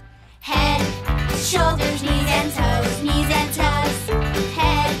toes. Head, shoulders, knees and toes, knees and toes.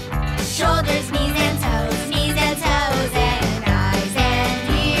 Head, shoulders, knees and toes, knees and toes. And eyes and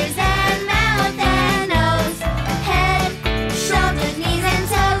ears and mouth and nose. Head, shoulders, knees and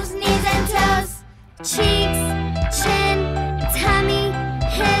toes, knees and toes. Cheeks, chin, tummy,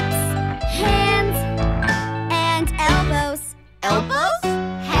 hips, hands, and elbows. Elbows?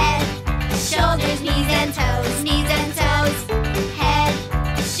 Head, shoulders, knees and toes, knees and toes. Head,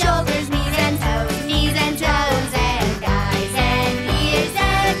 shoulders, knees and toes, knees and toes. And eyes and ears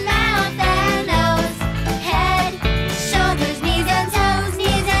and mouth and nose. Head, shoulders, knees and toes,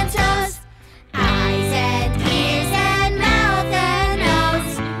 knees and toes. Eyes and ears and mouth and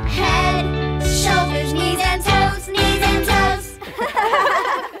nose. Head, shoulders, knees and toes, knees and toes.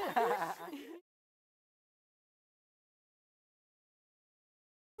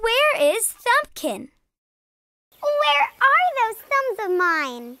 Where is Thumpkin? Where are those thumbs of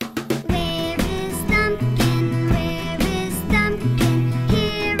mine? Where is Thumpkin? Where is Thumpkin?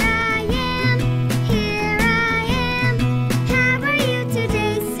 Here I am, here I am. How are you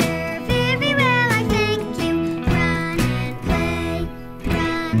today, sir? Very well, I thank you. Run and play,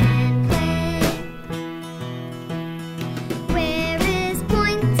 run and play. Where is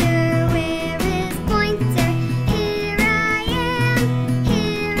Pointer? Where is Pointer? Here I am,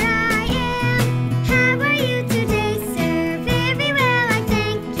 here I am. How are you today, sir? Very well, I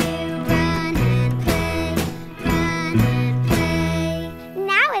thank you. Run and play, run and play.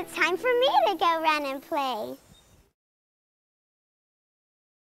 Now it's time for me to go run and play.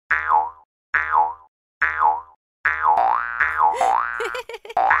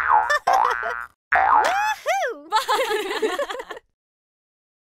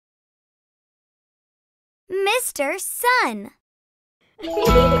 Mr. Sun.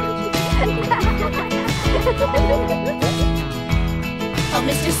 Oh,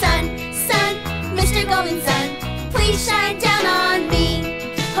 Mr. Sun, Sun, Mr. Golden Sun, please shine down on me.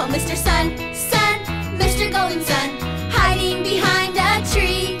 Oh, Mr. Sun, Sun, Mr. Golden Sun, hiding behind a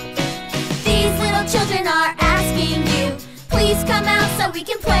tree. These little children are asking you, please come out so we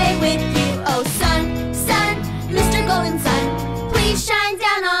can play with you. Oh, Sun, Sun, Mr. Golden Sun, please shine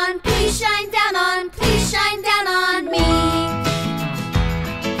down on, please shine down on, please shine down on me.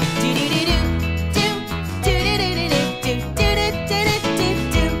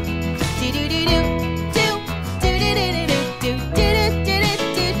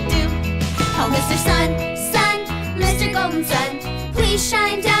 Oh, Mr. Sun, Sun, Mr. Golden Sun, please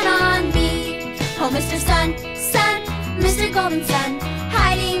shine down on me. Oh, Mr. Sun, Sun, Mr. Golden Sun,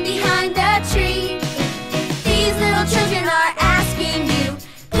 hiding behind the tree. These little children are asking you,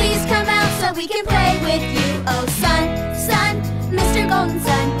 please come out so we can play with you. Oh, Sun, Sun, Mr. Golden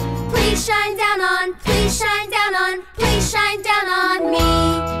Sun, please shine down on, please shine down on, please shine down on me.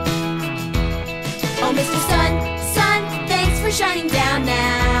 Oh, Mr. Sun, Sun, thanks for shining down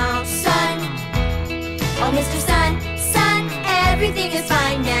now, Sun. Oh, Mr. Sun, Sun, everything is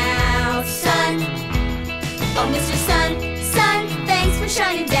fine now, Sun. Oh, Mr. Sun, Sun, thanks for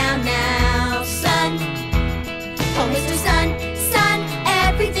shining down now, Sun. Oh, Mr. Sun, Sun,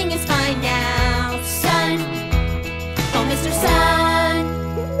 everything is fine now, Sun. Oh, Mr. Sun.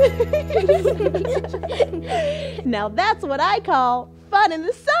 Now that's what I call fun in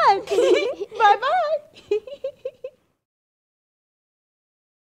the sun. Bye-bye.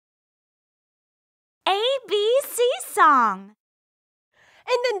 ABC song.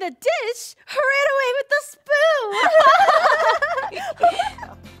 And then the dish ran away with the spoon.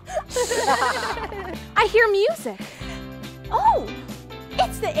 I hear music. Oh,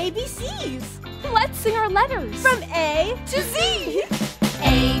 it's the ABCs. Let's sing our letters. From A to Z.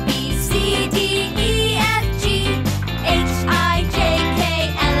 A, B, C, D, E, F, G, H, I, J, K,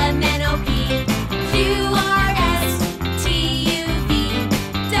 L, M, N, O, P, Q, R, S, T, U, V,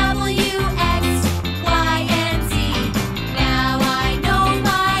 W, X, Y, and Z. Now I know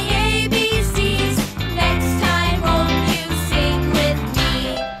my ABCs. Next time, won't you sing with me?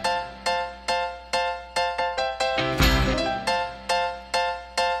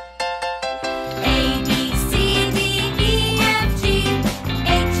 A, B, C, D, E, F, G,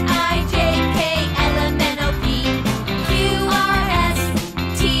 H, I, J, K, L, M, N, O, P, Q, R, S,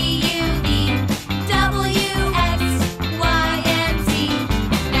 T, U, V, W, X, Y, and Z.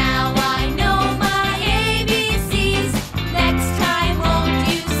 Now I know my ABCs. Next time, won't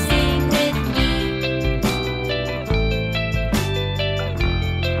you sing with me?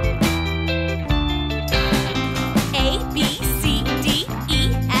 A, B, C, D, E,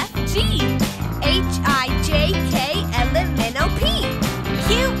 F, G, H, I, J, K, L, M, N, O, P, Q,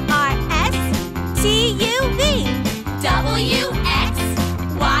 R, S, T, U, V, W, X,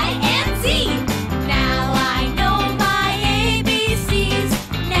 Y, and Z. Now I know my ABCs.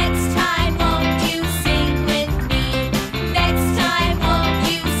 Next time, won't you sing with me? Next time, won't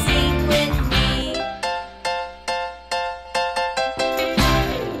you sing with me?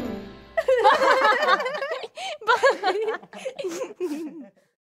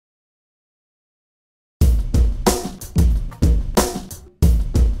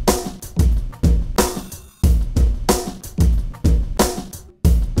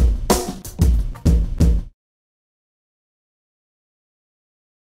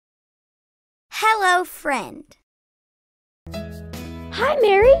 Hello, friend. Hi,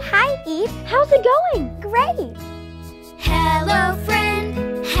 Mary. Hi, Eve. How's it going? Great. Hello, friend.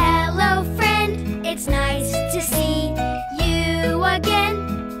 Hello, friend. It's nice to see you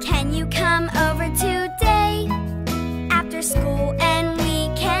again. Can you come over today? After school and we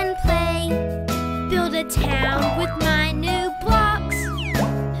can play. Build a town with my new blocks.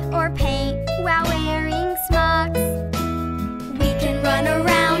 Or paint while wearing smocks. We can run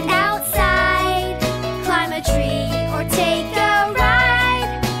around outside. Climb a tree or take a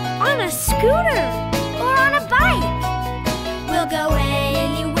ride. On a scooter or on a bike. We'll go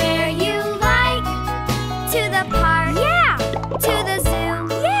anywhere you like. To the park. Yeah. To the zoo.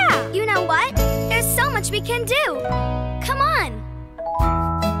 Yeah. You know what? There's so much we can do. Come on.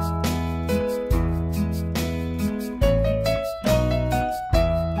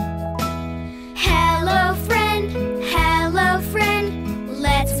 Hello, friend. Hello, friend.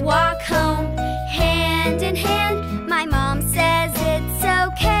 Let's walk home hand in hand. My mom says it's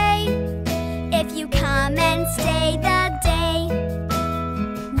okay if you come and stay the day.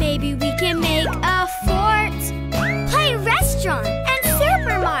 Maybe we can make a fort, play restaurant and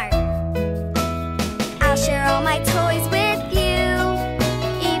supermart. I'll share all my toys with you,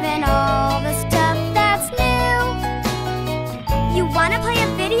 even all the stuff that's new. You wanna play a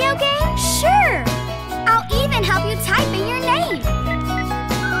video game? Sure! I'll even help you type in your name.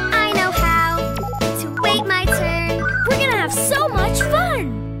 I know how to wait my turn. We're gonna have so much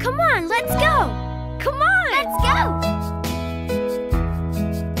fun! Come on, let's go! Come on! Let's go!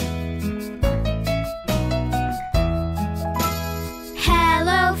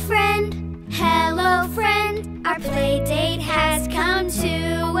 Hello, friend. Hello, friend. Our play date has come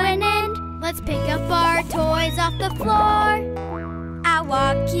to an end. Let's pick up our toys off the floor. I'll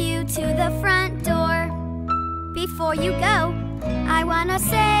walk you to the front door. Before you go, I wanna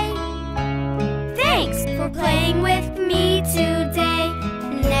say thanks for playing with me today.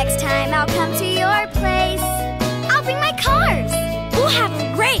 Next time I'll come to your place. I'll bring my cars. We'll have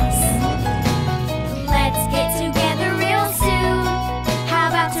a race. Let's get together real soon. How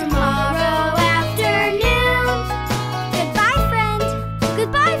about tomorrow afternoon? Goodbye, friend.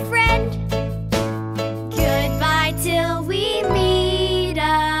 Goodbye, friend. Goodbye till we meet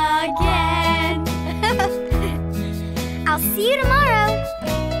again. I'll see you tomorrow.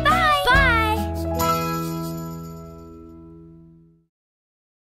 Bye. Bye.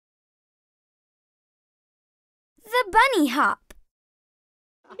 The bunny hop.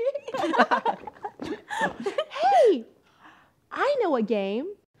 Hey, I know a game.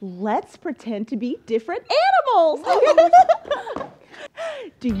 Let's pretend to be different animals.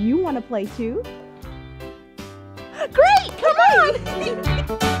 Do you want to play too?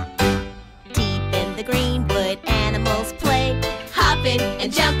 Deep in the greenwood, animals play, hopping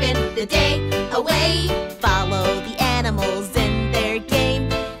and jumping the day away. Follow the animals in their game.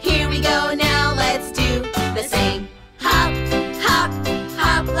 Here we go now, let's do the same. Hop, hop,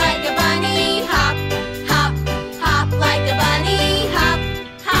 hop like a bunny. Hop, hop, hop like a bunny. Hop,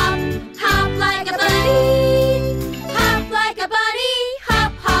 hop, hop like a bunny. Hop like a bunny.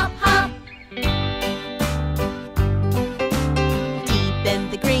 Hop, hop, hop. Deep in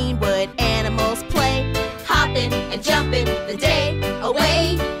the greenwood, animals play, hopping and jumping the day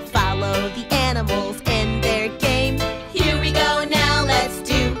away. Follow the animals in their game. Here we go now, let's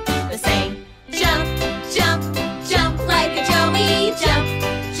do the same. Jump, jump, jump like a joey. Jump,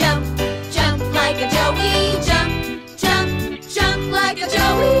 jump, jump like a joey. Jump, jump, jump like a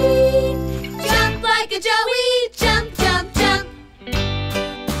joey. Jump like a joey. Jump, jump, jump.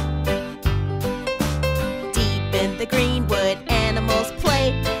 Deep in the greenwood, animals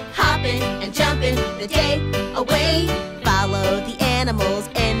play, hopping and jumping the day away. Follow the animals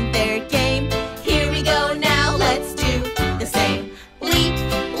in their game. Here we go now, let's do the same. Leap,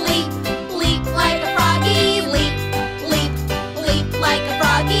 leap, leap like a froggy. Leap, leap, leap like a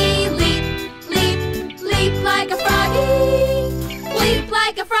froggy. Leap, leap, leap like a froggy. Leap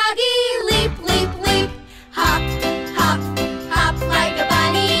like a froggy. Leap, leap, leap. Hop, hop, hop like a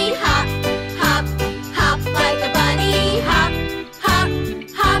bunny. Hop, hop, hop like a bunny. Hop, hop,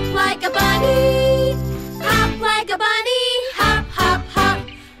 hop like a bunny. Hop like a bunny. Hop, hop, hop.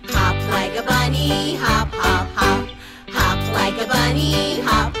 Hop like a bunny. Hop, hop, hop. Hop like a bunny.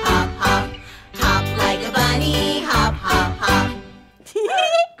 Hop, hop, hop. Hop like a bunny. Hop, hop, hop.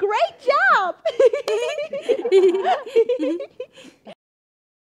 Great job!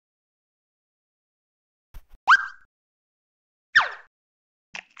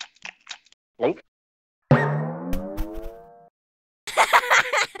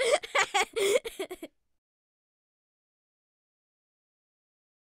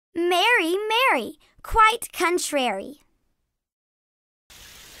 Mary, Mary, quite contrary.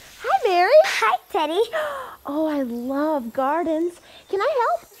 Hi, Mary. Hi, Teddy. Oh, I love gardens. Can I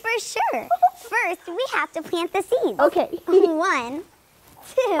help? For sure. First, we have to plant the seeds. Okay. 1,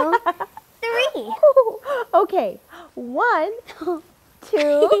 2, 3. Okay. 1, 2, 3.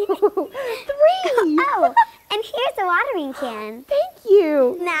 Oh, and here's a watering can. Thank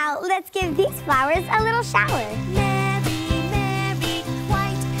you. Now, let's give these flowers a little shower. Mary, Mary,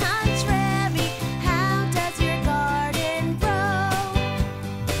 quite contrary, how does your garden grow?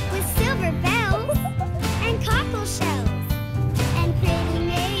 With silver bells and cockle shells and pretty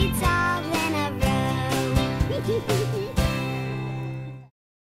maids all in a row.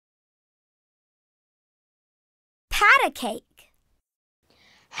 Pat a cake.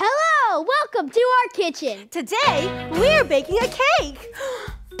 Hello, welcome to our kitchen. Today, we're baking a cake.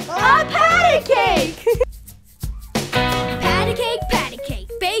 A patty cake! Patty cake,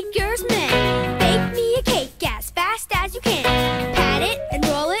 baker's man. Bake me a cake as fast as you can. Pat it and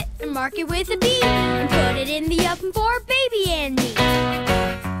roll it and mark it with a B. And put it in the oven for baby and me.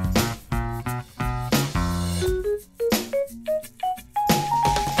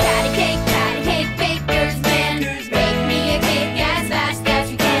 Patty cake, baker's man. Bake me a cake as fast as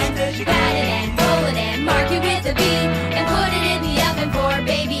you can. Pat it and roll it and mark it with a B. And put it in the oven for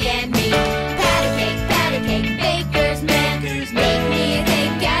baby and me. Patty cake, baker's man. Make me a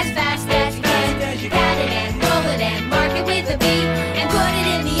cake as fast as you can. Pat it and roll it and mark it with a B. And put it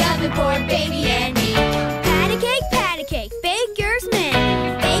in the oven for baby and me. Patty cake, baker's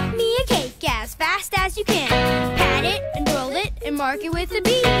man. Bake me a cake as fast as you can. Pat it and roll it and mark it with a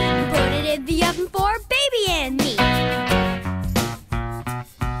B. And put it in the oven for baby and me. Patty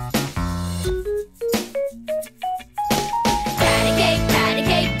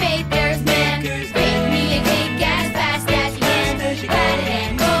cake, baker's man. Bake me a cake as fast as you can. Pat it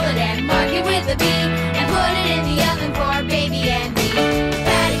and roll it and mark it with a B. And put it in the oven for baby and me.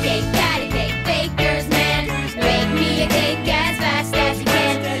 Patty cake, baker's man. Bake me a cake as fast as you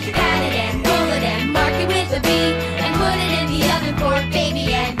can. Pat it and roll it and mark it with a B. And put it in the oven for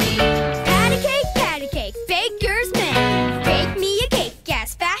baby and me. Patty cake, baker's man. Bake me a cake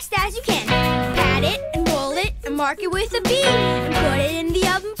as fast as you can. Pat it and roll it and mark it with a B. And put it in the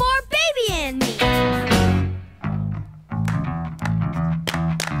oven for baby and me.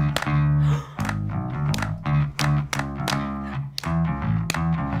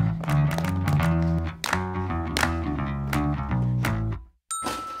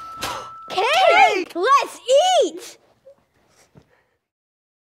 Cake! Let's eat!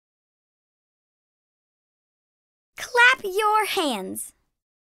 Clap your hands.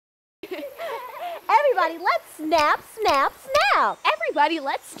 Everybody, let's snap, snap, snap. Everybody,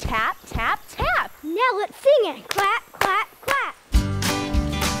 let's tap, tap, tap. Now let's sing it. Clap, clap, clap.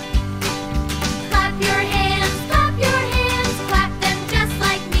 Clap your hands, clap them just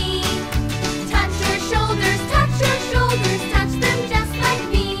like me. Touch your shoulders, touch them just like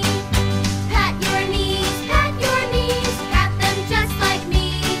me. Pat your knees, pat them just like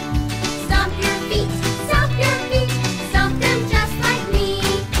me. Stomp your feet, stomp them just like me.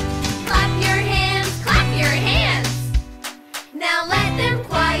 Clap your hands. Now let them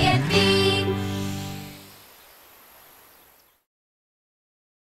quiet be.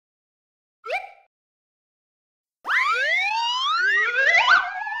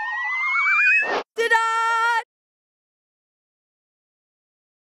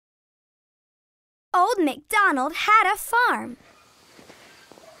 Old MacDonald had a farm.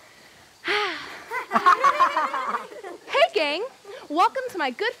 Hey, gang. Welcome to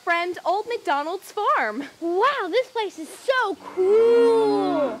my good friend, Old MacDonald's farm. Wow, this place is so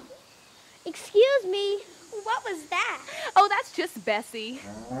cool. Excuse me, what was that? Oh, that's just Bessie.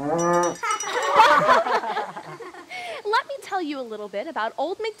 Let me tell you a little bit about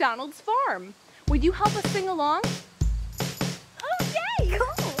Old MacDonald's farm. Would you help us sing along? Okay,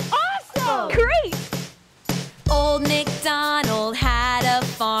 cool. Awesome! Great! Old MacDonald had a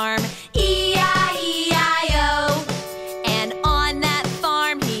farm, E-I-E-I-O. And on that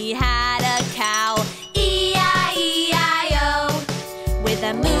farm he had a cow, E-I-E-I-O. With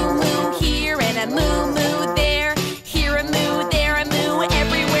a moo-moo here and a moo-moo there. Here a moo, there a moo,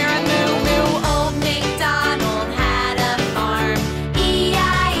 everywhere a moo-moo. Old MacDonald had a farm,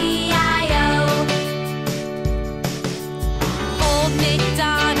 E-I-E-I-O. Old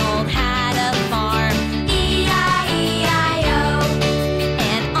MacDonald had a farm, E-I-E-I-O.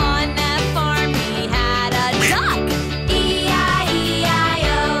 And on that farm he had a duck,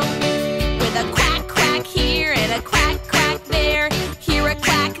 E-I-E-I-O. With a quack, quack here and a quack, quack there. Here a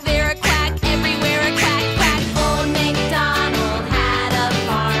quack, there a quack, everywhere a quack, quack. Old MacDonald had a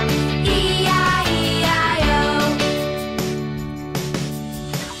farm, E-I-E-I-O.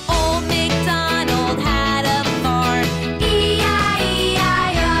 Old MacDonald had a farm,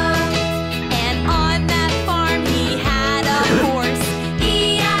 E-I-E-I-O. And on that farm he had a horse,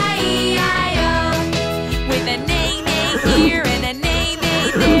 E-I-E-I-O. With a neigh, neigh here and a neigh,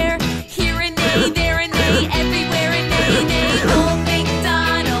 neigh there. Here a neigh, there a neigh, everywhere a neigh, neigh. Old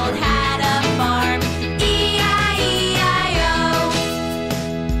MacDonald had a farm, E-I-E-I-O.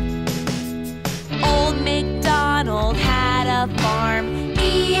 Old MacDonald had a farm,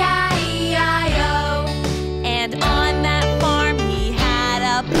 E-I-E-I-O. And on that farm he had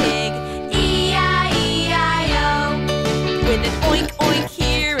a pig, E-I-E-I-O. With an oink, oink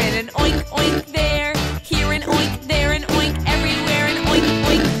here and an oink, oink there. Here an oink, there an oink, everywhere an oink,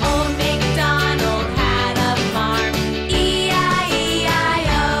 oink. Old MacDonald had a farm,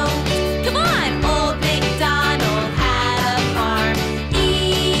 E-I-E-I-O. Come on! Old MacDonald had a farm,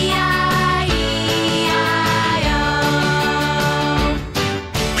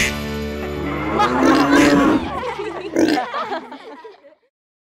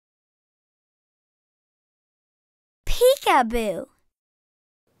 Peekaboo.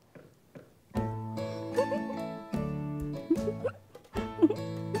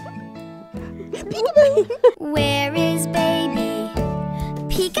 Where is baby?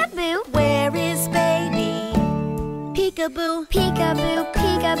 Peekaboo. Where is baby? Peekaboo. Peekaboo,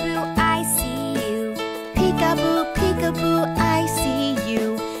 peekaboo, I see you. Peekaboo, peekaboo, I see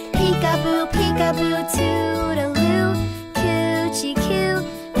you. Peekaboo, peekaboo, toodaloo, coochie coo.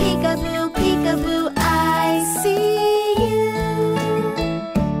 Peekaboo, peekaboo, I see you.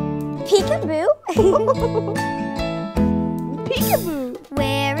 Peekaboo. Peekaboo.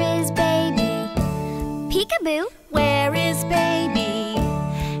 Where is baby? Peekaboo. Where is baby?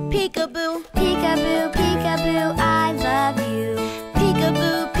 Peekaboo. Peekaboo, peekaboo, I love you.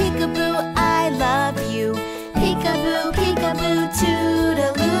 Peekaboo, peekaboo, I love you. Peekaboo, peekaboo,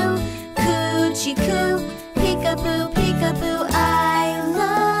 toodaloo, coochie coo. Peekaboo, peekaboo, I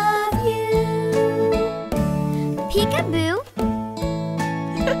love you. Peekaboo.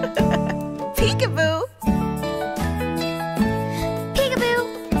 Peekaboo. Peekaboo.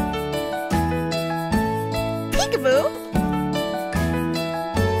 Peekaboo.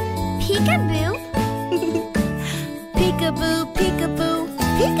 Peekaboo. Peekaboo, peekaboo,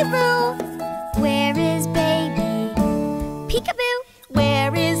 peekaboo. Where is baby? Peekaboo.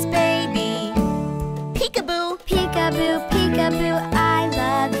 Where is baby? Peekaboo. Peekaboo, peekaboo, I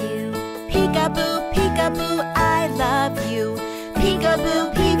love you. Peekaboo, peekaboo, I love you.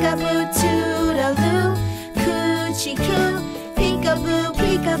 Peekaboo, peekaboo, toodaloo, coochie coo. Peekaboo,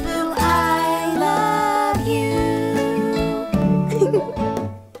 peekaboo,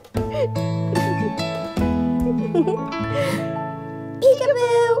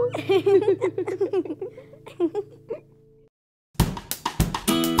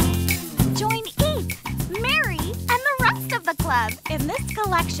 Join Eve, Mary, and the rest of the club in this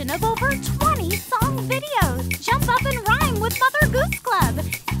collection of over 20 song videos. Jump up and rhyme with Mother Goose Club.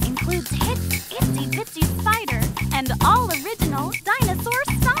 Includes hits Itsy Bitsy Spider and all original dinosaur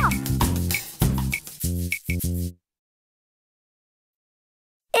songs.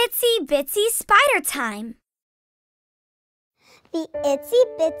 Itsy Bitsy Spider Time. The itsy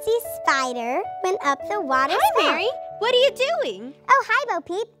bitsy spider went up the water spout. Hi, Mary. What are you doing? Oh, hi, Bo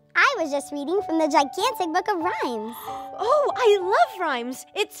Peep. I was just reading from the gigantic book of rhymes. Oh, I love rhymes.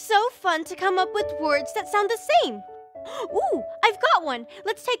 It's so fun to come up with words that sound the same. Ooh, I've got one.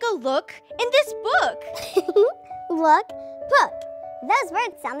 Let's take a look in this book. Look, book. Those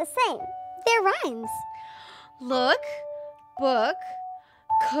words sound the same. They're rhymes. Look, book,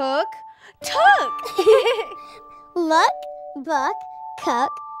 cook, took. Look, book,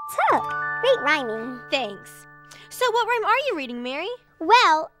 cook, took. Great rhyming. Thanks. So what rhyme are you reading, Mary?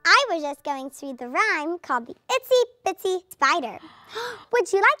 Well, I was just going to read the rhyme called the Itsy Bitsy Spider.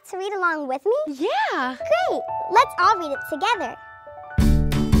 Would you like to read along with me? Yeah. Great. Let's all read it together.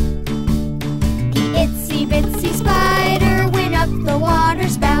 The itsy bitsy spider went up the water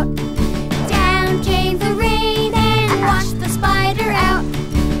spout. Down came the rain and washed the spider out.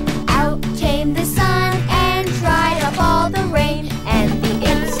 Out came the sun and dried up all the rain. And the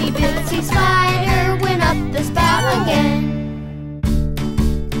itsy bitsy spider went up the spout again.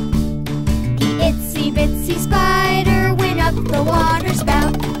 The itsy bitsy spider went up the water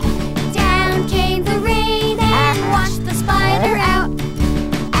spout. Down came the rain and washed the spider out.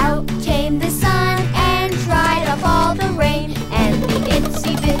 Out came the sun and dried up all the rain. And the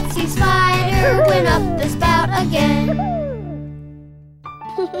itsy bitsy spider went up the spout again.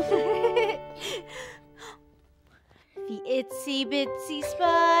 The itsy bitsy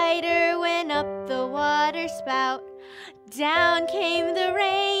spider went up the water spout. Down came the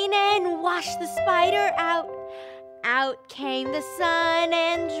rain and washed the spider out. Out came the sun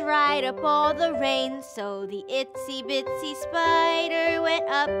and dried up all the rain. So the itsy bitsy spider went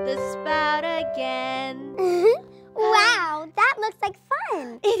up the spout again. Wow, that looks like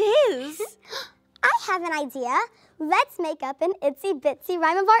fun. It is. I have an idea. Let's make up an itsy bitsy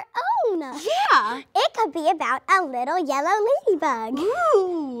rhyme of our own. Yeah. It could be about a little yellow ladybug.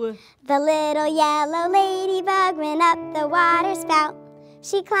 Ooh. The little yellow ladybug went up the water spout.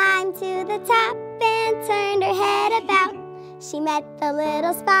 She climbed to the top and turned her head about. She met the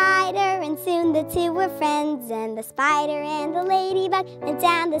little spider and soon the two were friends. And the spider and the ladybug went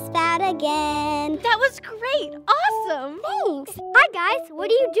down the spout again. That was great. Awesome. Thanks. Hi, guys.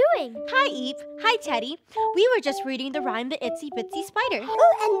 What are you doing? Hi, Eep. Hi, Teddy. We were just reading the rhyme The Itsy Bitsy Spider.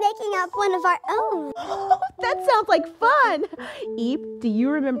 Ooh, and making up one of our own. That sounds like fun. Eep, do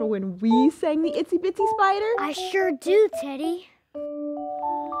you remember when we sang the Itsy Bitsy Spider? I sure do, Teddy.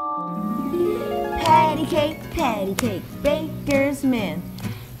 Patty cake, baker's man.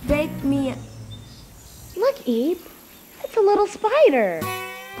 Bake me a... Look, Eep, it's a little spider.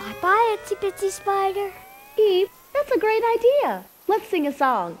 Bye-bye, Itsy Bitsy Spider. Eep, that's a great idea. Let's sing a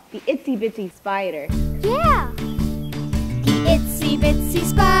song, The Itsy Bitsy Spider. Yeah. The itsy bitsy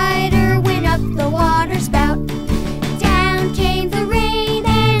spider went up the water spout. Down came the rain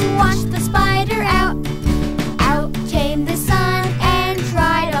and washed the spider out. Out came the sun and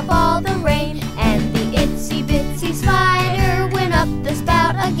dried up all the rain. And the itsy bitsy spider went up the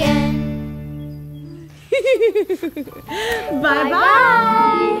spout again.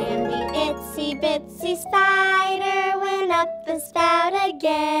 Bye-bye. And the itsy bitsy spider went up the spout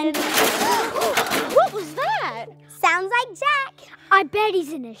again. What was that? Sounds like Jack. I bet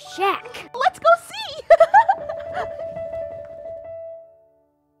he's in a shack. Let's go see.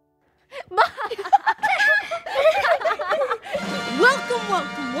 Welcome,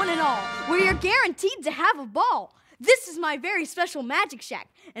 welcome, one and all. We are guaranteed to have a ball. This is my very special magic shack,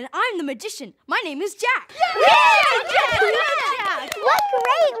 and I'm the magician. My name is Jack. Jack! What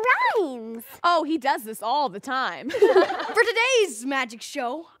great rhymes. Oh, he does this all the time. For today's magic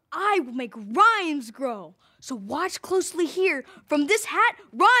show, I will make rhymes grow. So watch closely here. From this hat,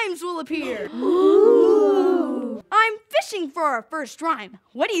 rhymes will appear. Ooh. I'm fishing for our first rhyme.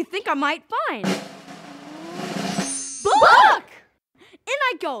 What do you think I might find? Book! In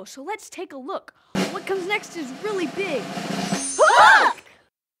I go, so let's take a look. What comes next is really big. Hook!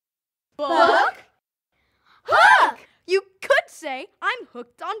 Book? Hook! You could say I'm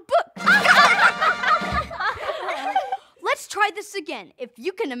hooked on books. Let's try this again, if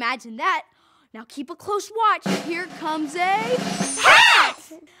you can imagine that. Now keep a close watch. Here comes a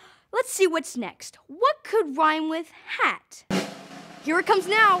hat! Let's see what's next. What could rhyme with hat? Here it comes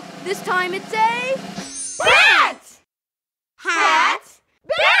now. This time it's a Bat! Hat!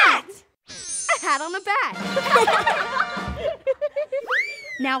 Bat! a hat on a bat.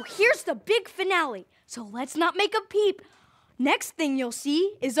 Now here's the big finale, so let's not make a peep. Next thing you'll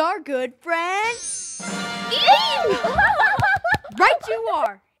see is our good friend Eep! Right you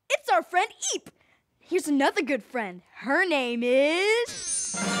are. It's our friend Eep. Here's another good friend. Her name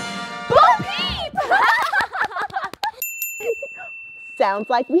is Bo Peep! Sounds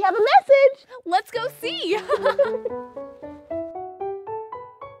like we have a message. Let's go see.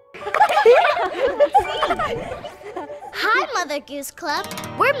 Hi, Mother Goose Club.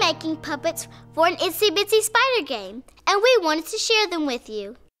 We're making puppets for an Itsy Bitsy Spider game, and we wanted to share them with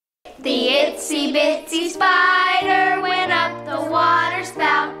you. The itsy bitsy spider went up the water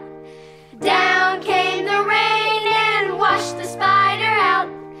spout. Down came the rain and washed the spider out.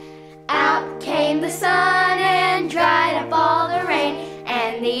 Out came the sun and dried up all the rain.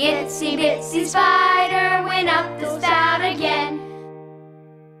 And the itsy bitsy spider went up the spout again.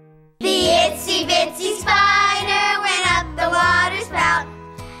 The itsy bitsy spider went up the water spout.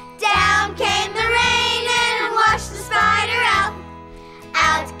 Down came the rain and washed the spider out.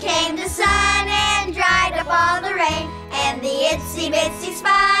 Out came the sun and dried up all the rain. And the itsy bitsy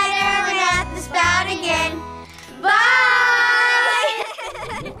spider went up the spout again. Bye!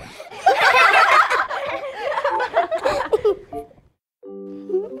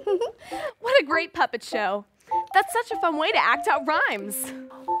 What a great puppet show. That's such a fun way to act out rhymes.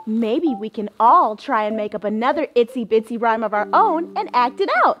 Maybe we can all try and make up another itsy bitsy rhyme of our own and act it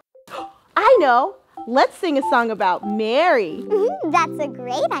out. I know. Let's sing a song about Mary. That's a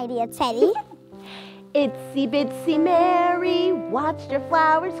great idea, Teddy. Itsy bitsy Mary watched her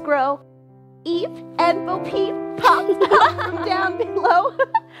flowers grow. Eve and Bo Peep popped up from down below.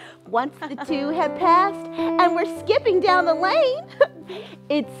 Once the two had passed and were skipping down the lane,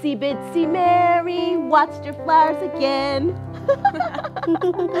 Itsy bitsy Mary watched her flowers again.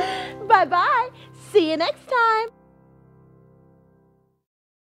 Bye-bye. See you next time.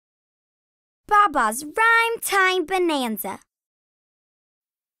 Baba's Rhyme Time Bonanza.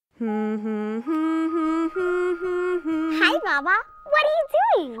 Hi, Baba. What are you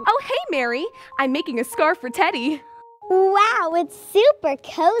doing? Oh, hey, Mary. I'm making a scarf for Teddy. Wow, it's super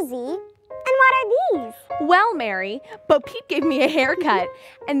cozy. And what are these? Well, Mary, Bo Peep gave me a haircut,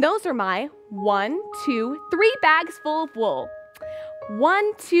 and those are my 1, 2, 3 bags full of wool.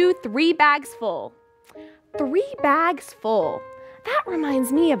 1, 2, 3 bags full. 3 bags full. That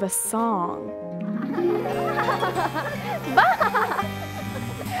reminds me of a song.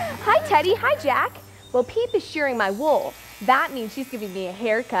 Hi, Teddy. Hi, Jack. Bo Peep is shearing my wool. That means she's giving me a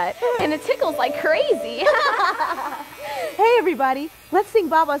haircut, and it tickles like crazy. Hey, everybody. Let's sing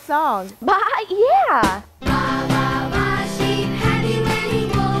Baba's song. Bye. Yeah.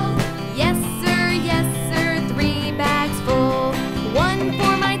 Yes, sir, 3 bags full. 1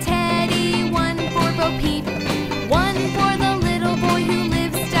 for my Teddy, 1 for Bo Peep, 1 for the little boy who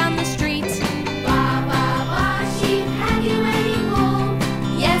lives down the street. Ba, ba, ba, sheep, have you any wool?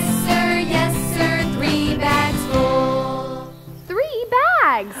 Yes, sir, 3 bags full. 3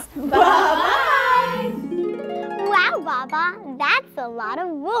 bags. Bye-bye. Wow, Baba, that's a lot of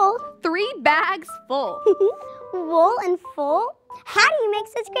wool. 3 bags full. Wool and full? How do you make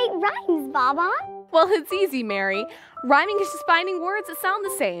such great rhymes, Baba? Well, it's easy, Mary. Rhyming is just finding words that sound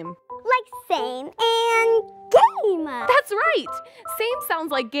the same. Like same and game. That's right. Same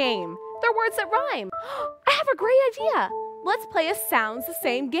sounds like game. They're words that rhyme. I have a great idea. Let's play a sounds the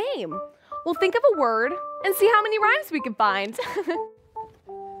same game. We'll think of a word and see how many rhymes we can find.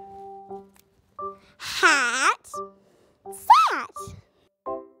 Hat. Sat.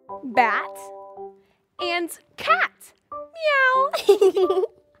 Bat and cat. Meow.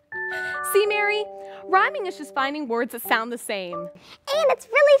 See, Mary? Rhyming is just finding words that sound the same. And it's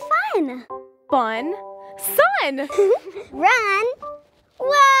really fun. Fun. Sun. Run.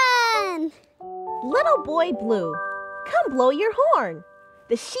 One. Little boy blue, come blow your horn.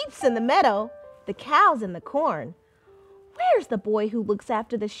 The sheep's in the meadow, the cow's in the corn. Where's the boy who looks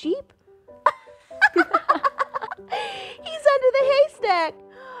after the sheep? He's under the haystack,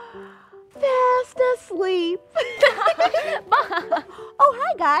 fast asleep. Oh,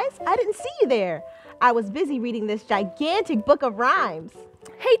 hi guys, I didn't see you there. I was busy reading this gigantic book of rhymes.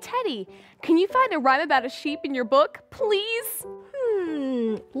 Hey, Teddy, can you find a rhyme about a sheep in your book, please?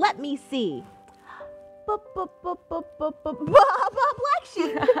 Let me see. Black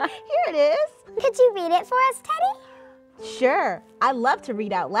sheep. Here it is. Could you read it for us, Teddy? Sure, I love to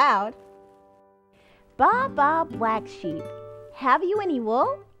read out loud. Ba, ba, black sheep, have you any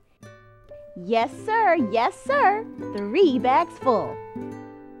wool? Yes, sir. Yes, sir. 3 bags full.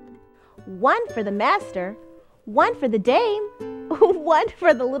 1 for the master, 1 for the dame, 1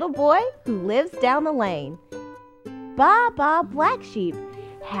 for the little boy who lives down the lane. Ba, ba, black sheep,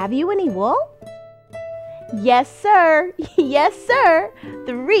 have you any wool? Yes, sir. Yes, sir.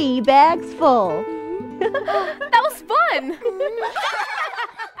 3 bags full. That was fun.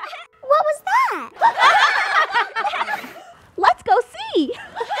 What was that? Let's go see.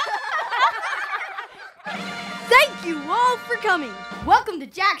 Thank you all for coming. Welcome to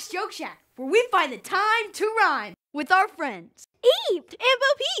Jack's Joke Shack, where we find the time to rhyme with our friends. Eep and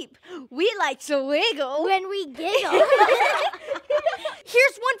Bo Peep. We like to wiggle. When we giggle.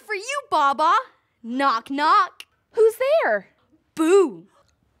 Here's one for you, Baba. Knock, knock. Who's there? Boo.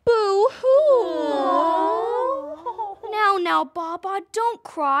 Boo-hoo. Now, Baba, don't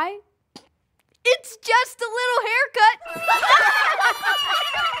cry. It's just a little haircut.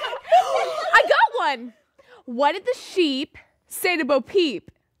 I got one. What did the sheep say to Bo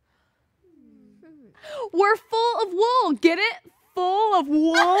Peep? We're full of wool. Get it? Full of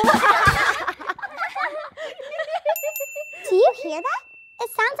wool? Do you hear that? It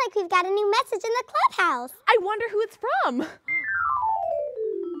sounds like we've got a new message in the clubhouse. I wonder who it's from.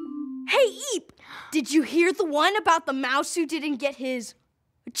 Hey, Eep, did you hear the one about the mouse who didn't get his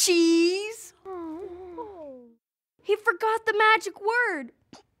cheese? He forgot the magic word.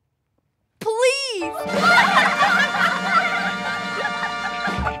 Please.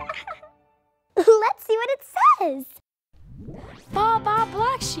 Let's see what it says. Baba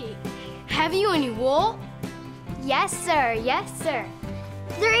Black Sheep, have you any wool? Yes, sir. Yes, sir.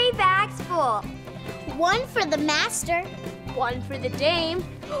 3 bags full. 1 for the master, 1 for the dame,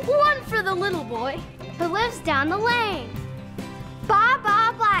 1 for the little boy who lives down the lane. Ba,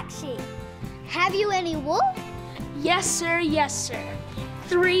 ba, black sheep. Have you any wool? Yes, sir. Yes, sir.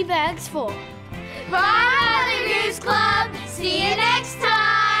 3 bags full. Bye, Mother Goose Club. See you next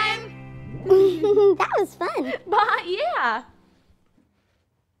time. That was fun. Yeah.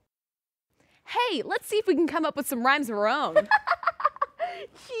 Hey, let's see if we can come up with some rhymes of our own.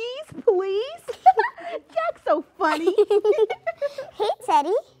 Cheese, please. Jack's so funny. Hey,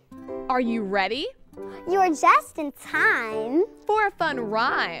 Teddy. Are you ready You're just in time. for a fun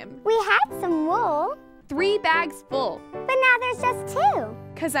rhyme? We had some wool, 3 bags full, but now there's just 2.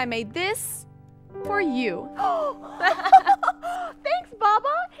 'cause I made this for you. Thanks,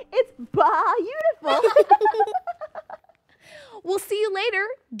 Baba. It's beautiful. We'll see you later.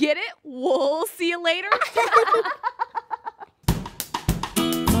 Get it? We'll see you later.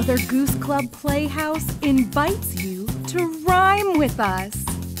 Mother Goose Club Playhouse invites you to rhyme with us.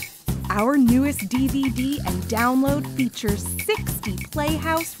 Our newest DVD and download features 60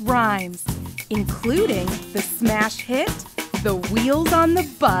 Playhouse rhymes, including the smash hit, The Wheels on the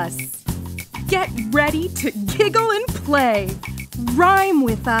Bus. Get ready to giggle and play. Rhyme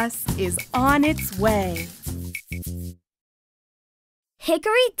with Us is on its way.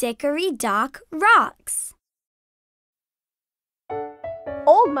 Hickory Dickory Dock rocks.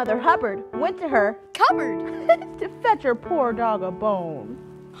 Old Mother Hubbard went to her Cupboard. to fetch her poor dog a bone.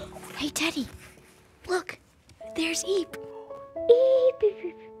 Hey, Teddy, look, there's Eep.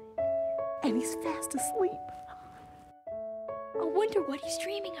 And he's fast asleep. I wonder what he's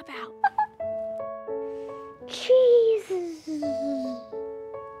dreaming about. Jesus.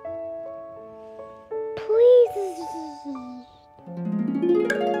 Please.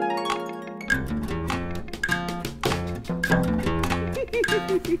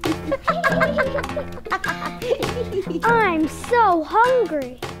 I'm so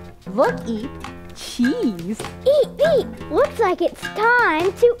hungry. Look, Eep. Cheese. Eat, eat. Looks like it's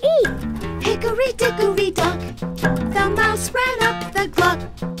time to eat. Hickory dickory dock, the mouse ran up the clock.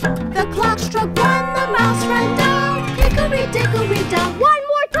 The clock struck 1, the mouse ran down. Hickory dickory dock, One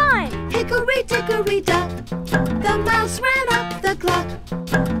more time. hickory dickory dock, the mouse ran up the clock.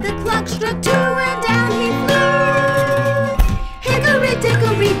 The clock struck 2 and down he flew. Hickory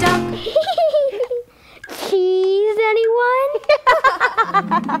dickory dock. Cheese, anyone?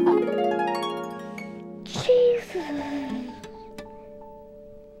 Cheese.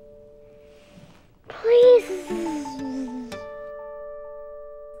 Please.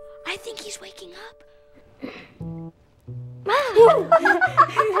 I think he's waking up. I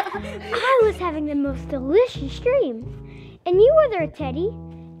was having the most delicious dream. And you were there, Teddy.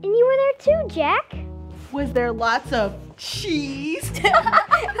 And you were there too, Jack. Was there lots of cheese?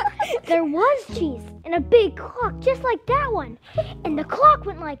 There was cheese and a big clock just like that one. And the clock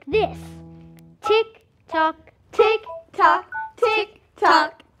went like this. Tick, tock, tick, tock, tick,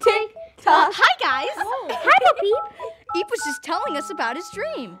 tock, tick, tock. Hi, guys. Hi, Bo Peep. Eep was just telling us about his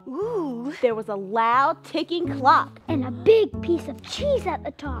dream. Ooh. There was a loud ticking clock. And a big piece of cheese at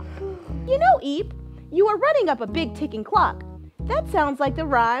the top. You know, Eep, you are running up a big ticking clock. That sounds like the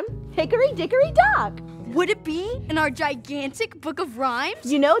rhyme, Hickory Dickory Dock. Would it be in our gigantic book of rhymes?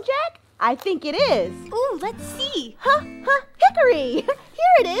 You know, Jack, I think it is. Ooh, let's see. Hickory!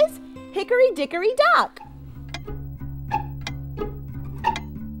 Here it is, Hickory Dickory Dock.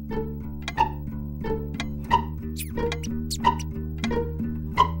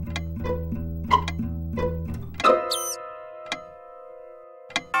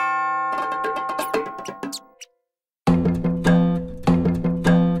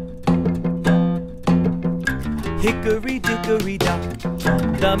 Hickory dickory dock,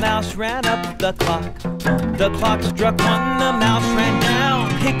 the mouse ran up the clock. The clock struck one, the mouse ran down.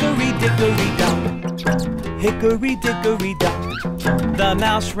 Hickory dickory dock, hickory dickory dock, the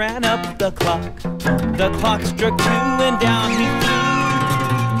mouse ran up the clock. The clock struck two and down he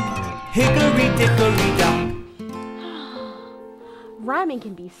flew. Hickory dickory dock. Rhyming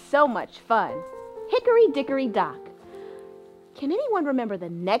can be so much fun. Hickory Dickory Dock. Can anyone remember the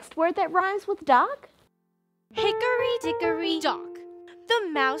next word that rhymes with dock? Hickory Dickory Dock. The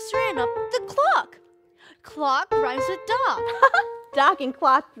mouse ran up the clock. Clock rhymes with dock. Dock and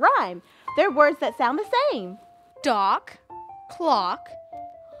clock rhyme. They're words that sound the same. Dock, clock,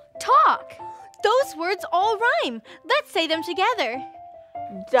 talk. Those words all rhyme. Let's say them together.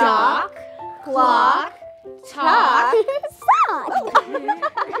 Dock, clock, talk.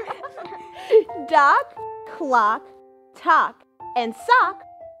 Dock, clock, talk, and sock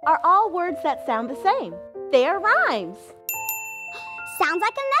are all words that sound the same. They are rhymes. Sounds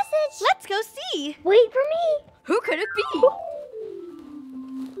like a message. Let's go see. Wait for me. Who could it be?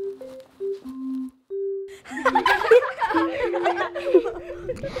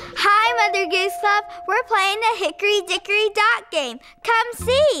 Hi, Mother Goose Club. We're playing the Hickory Dickory Dock game. Come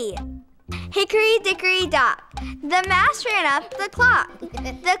see. Hickory Dickory Dock. The mouse ran up the clock.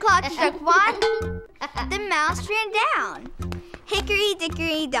 The clock struck one. The mouse ran down. Hickory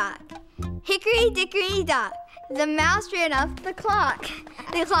Dickory Dock. Hickory Dickory Dock. The mouse ran up the clock.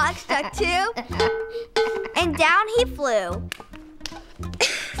 The clock struck two. And down he flew.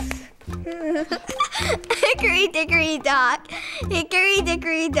 Hickory Dickory Dock. Hickory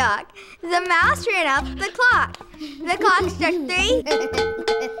Dickory Dock. The mouse ran up the clock. The clock struck three.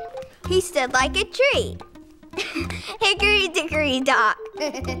 He stood like a tree. Hickory Dickory Dock.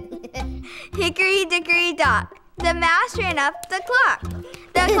 Hickory Dickory Dock. The mouse ran up the clock.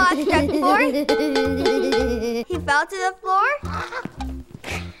 The clock struck four. He fell to the floor.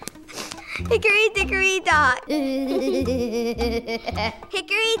 Hickory Dickory Dock.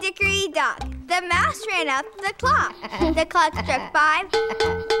 Hickory Dickory Dock. The mouse ran up the clock. The clock struck five.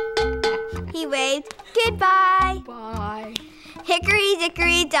 He waved goodbye. Bye. Hickory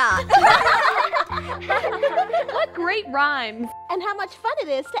Dickory Dock. What great rhymes. And how much fun it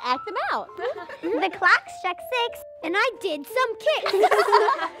is to act them out. The clock struck 6, and I did some kicks.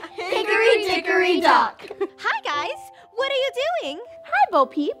 Hickory Dickory Dock. Hi, guys. What are you doing? Hi, Bo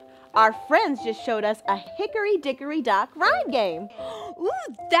Peep. Our friends just showed us a Hickory Dickory Dock rhyme game. Ooh,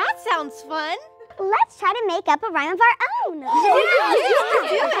 that sounds fun. Let's try to make up a rhyme of our own. Let's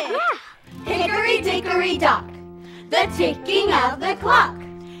do it. Hickory Dickory Dock. The ticking of the clock.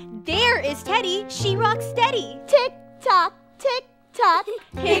 There is Teddy. She rocks steady. Tick tock, tick tock.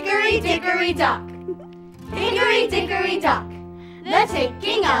 Hickory Dickory Dock. Hickory Dickory Dock. The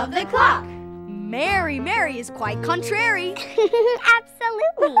ticking of the clock. Mary is quite contrary.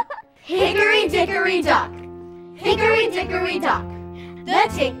 Absolutely. Hickory Dickory Dock. Hickory Dickory Dock. The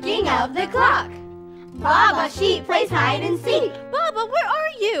ticking of the clock. Baba Sheep plays hide and seek. Baba, where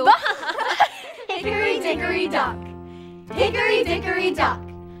are you? Hickory Dickory Dock. Hickory Dickory Dock.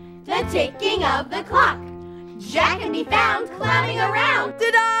 The ticking of the clock. Jack can be found clowning around.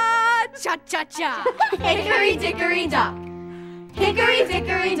 Ta-da! Cha-cha-cha. Hickory Dickory Dock. Hickory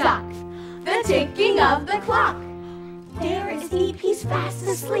Dickory Dock. The ticking of the clock. There is Eep, he's fast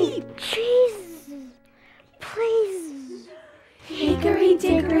asleep. Jesus, please. Hickory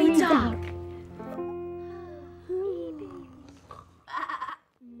Dickory Dock.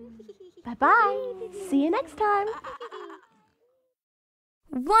 Bye-bye. See you next time.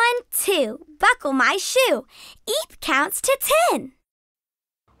 1, 2, buckle my shoe. Eep counts to 10.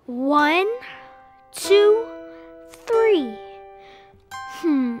 1, 2, 3.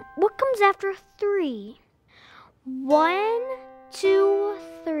 What comes after 3? 1, 2,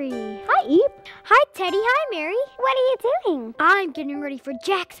 3. Hi, Hi, Eep. Hi, Teddy. Hi, Mary. What are you doing? I'm getting ready for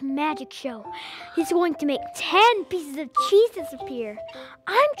Jack's magic show. He's going to make 10 pieces of cheese disappear.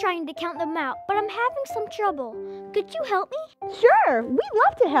 I'm trying to count them out, but I'm having some trouble. Could you help me? Sure, we'd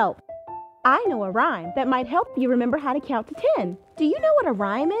love to help. I know a rhyme that might help you remember how to count to 10. Do you know what a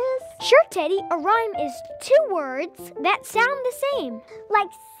rhyme is? Sure, Teddy. A rhyme is 2 words that sound the same. Like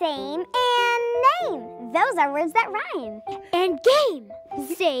same and name. Those are words that rhyme. And game.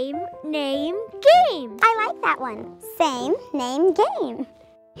 Same, name, game. I like that one. Same, name, game.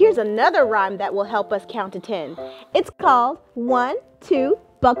 Here's another rhyme that will help us count to 10. It's called 1, 2,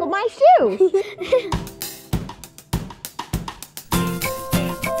 buckle my shoe.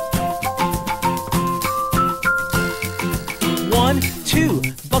 1, 2,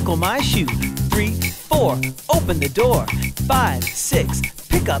 buckle my shoe. 3, 4, open the door. 5, 6,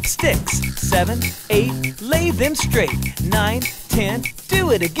 pick up sticks. 7, 8, lay them straight. 9, 10,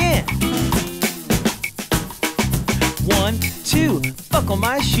 do it again. 1, 2, buckle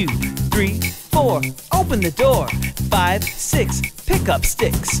my shoe. 3, 4, open the door. 5, 6, pick up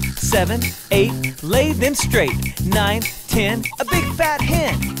sticks. 7, 8, lay them straight. 9, 10, a big fat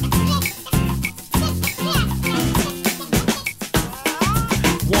hen.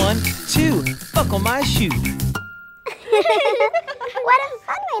 1, 2, buckle my shoe. What a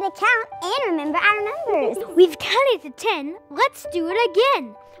fun way to count and remember our numbers. We've counted to 10. Let's do it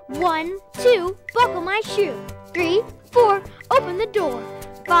again. 1, 2, buckle my shoe. 3, 4, open the door.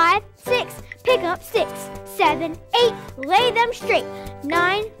 5, 6, pick up sticks. 7, 8, lay them straight.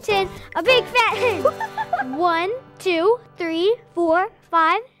 9, 10, a big fat hen. 1, 2, 3, 4,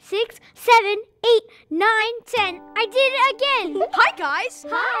 5, 6, 7, 8, 9, 10. I did it again. Hi, guys.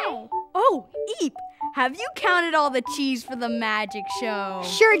 Hi. Oh, Eep, have you counted all the cheese for the magic show?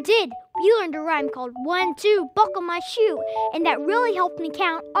 Sure did. We learned a rhyme called 1, 2, buckle my shoe, and that really helped me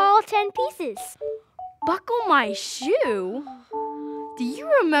count all 10 pieces. Buckle my shoe? Do you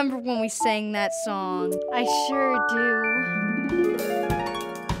remember when we sang that song? I sure do.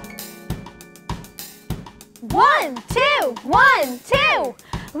 1, 2, 1, 2.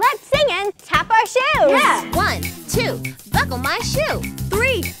 Let's sing and tap our shoes. Yeah. 1, 2, buckle my shoe.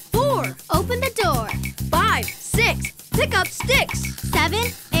 3, 4, open the door. 5, 6, pick up sticks.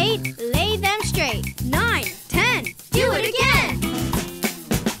 7, 8, lay them straight. 9, 10, Do it again.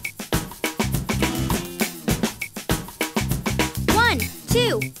 1,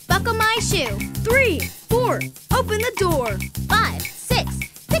 2, buckle my shoe. 3, 4, open the door. 5,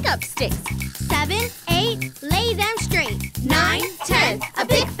 6, pick up sticks. 7, 8, lay them straight. 9, 10, a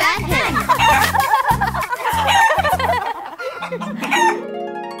big fat hen.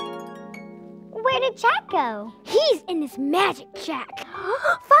 Where did Jack go? He's in his magic shack.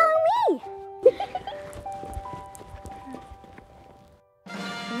 Follow me.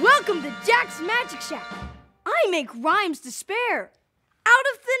 Welcome to Jack's Magic Shack. I make rhymes to spare. Out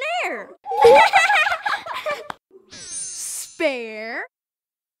of thin air. Spare.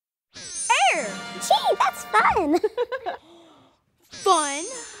 Air. Gee, that's fun. Fun.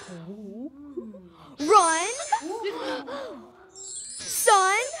 Run.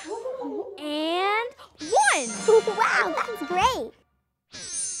 Sun. And 1. Wow, that's great.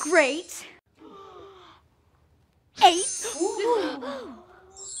 Great. 8.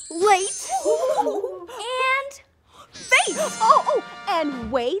 Late. And fate. Oh,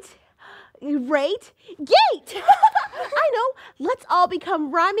 and wait, rate, gate. I know, let's all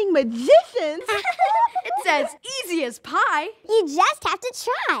become rhyming magicians. It's as easy as pie. You just have to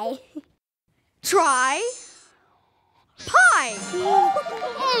try. Try. Pie.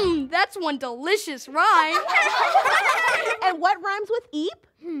 That's one delicious rhyme. And what rhymes with eep?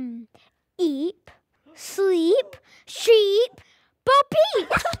 Eep, sleep, sheep, bo peep.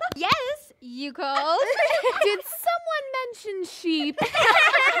 Yes, you called. Did someone mention sheep?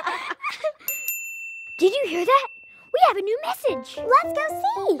 Did you hear that? We have a new message. Let's go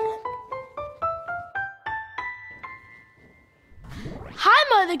see. Hi,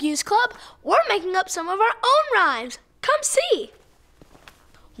 Mother Goose Club. We're making up some of our own rhymes. Come see.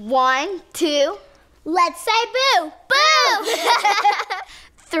 1, 2, Let's say boo. boo.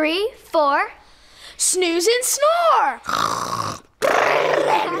 3, 4, snooze and snore.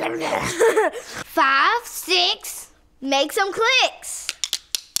 5, 6, make some clicks.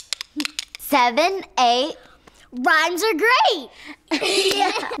 7, 8, rhymes are great.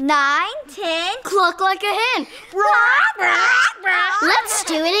 9, 10, cluck like a hen. Let's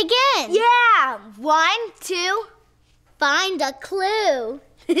do it again. Yeah. 1, 2, find a clue.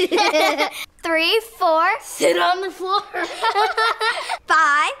 3, 4, sit on the floor.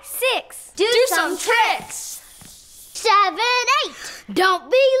 5, 6, do some tricks. 7, 8, don't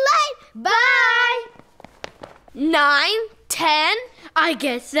be late. Bye. 9, 10. I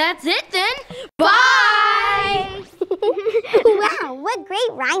guess that's it then. Bye. Wow, what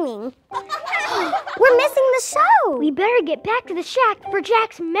great rhyming. We're missing the show. We better get back to the shack for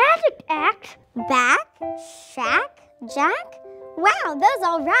Jack's magic act. Back? Shack? Jack? Wow, those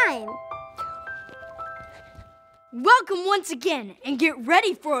all rhyme. Welcome once again, and get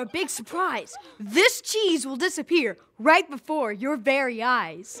ready for a big surprise. This cheese will disappear right before your very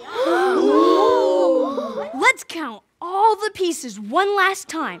eyes. Let's count all the pieces one last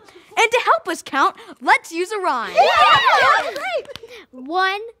time. And to help us count, let's use a rhyme. Yeah, great.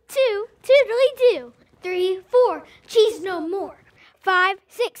 1, 2, toodly-doo. 3, 4, cheese no more. 5,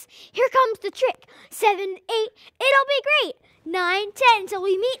 6, here comes the trick. 7, 8, it'll be great. 9, 10, till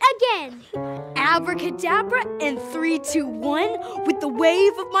we meet again. Abracadabra, and 3, 2, 1. With the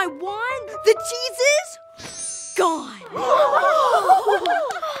wave of my wand, the cheese is gone.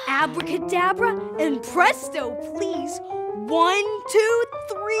 Abracadabra, and presto, please. 1, 2,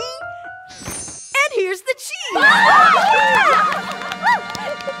 3, and here's the cheese.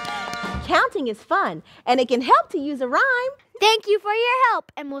 Counting is fun, and it can help to use a rhyme. Thank you for your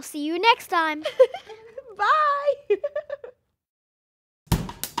help, and we'll see you next time. Bye.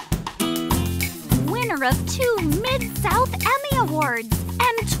 Winner of 2 Mid-South Emmy Awards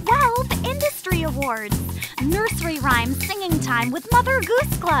and 12 Industry Awards. Nursery rhyme singing time with Mother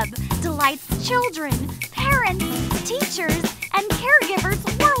Goose Club delights children, parents, teachers, and caregivers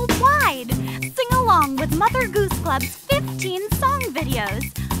worldwide. Sing along with Mother Goose Club's 15 song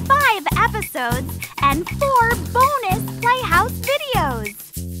videos, 5 episodes, and 4 bonus Playhouse videos.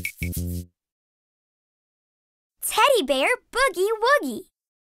 Teddy Bear Boogie Woogie.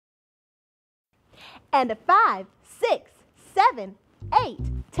 And a 5, 6, 7, 8.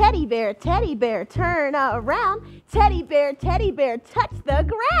 Teddy bear, turn around. Teddy bear, touch the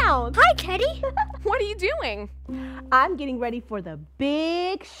ground. Hi, Teddy. What are you doing? I'm getting ready for the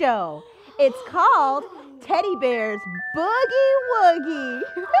big show. It's called Teddy Bear's Boogie Woogie.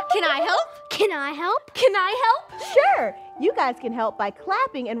 Can I help? Can I help? Can I help? Sure. You guys can help by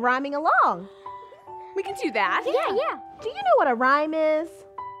clapping and rhyming along. We can do that. Yeah. Do you know what a rhyme is?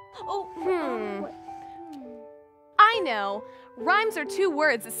 I know. Rhymes are 2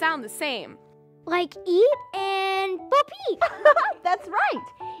 words that sound the same. Like eat and bo peep. That's right.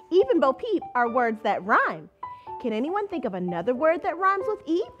 Eep and bo peep are words that rhyme. Can anyone think of another word that rhymes with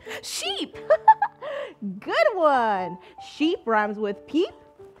eep? Sheep. Good one. Sheep rhymes with peep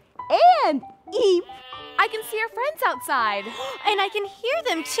and eep. I can see our friends outside. And I can hear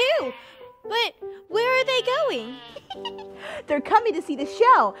them too. But where are they going? They're coming to see the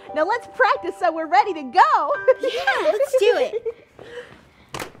show. Now let's practice so we're ready to go. Yeah, let's do it.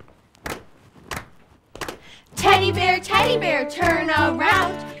 Teddy bear, turn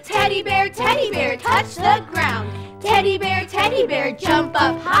around. Teddy bear, touch the ground. Teddy bear, jump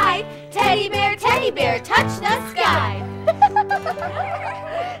up high. Teddy bear, touch the sky.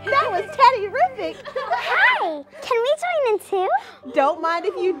 That was Teddy-rific. Hi, can we join in too? Don't mind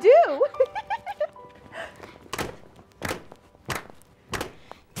if you do.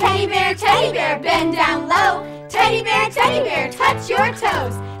 Teddy bear, bend down low. Teddy bear, touch your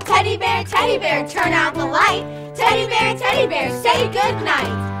toes. Teddy bear, turn out the light. Teddy bear, say good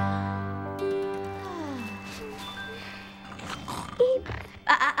night.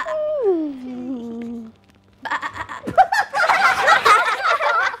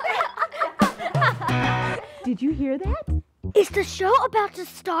 Did you hear that? Is the show about to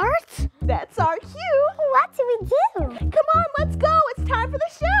start? That's our cue. What do we do? Come on, let's go. It's time for the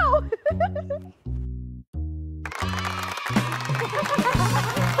show.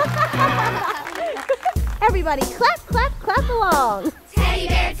 Everybody clap, clap, clap along. Teddy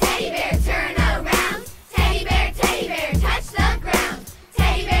bear, turn around. Teddy bear, touch the ground.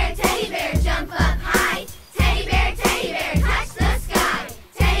 Teddy bear, jump up high. Teddy bear, touch the sky.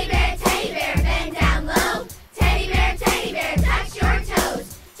 Teddy bear, bend down low. Teddy bear, touch your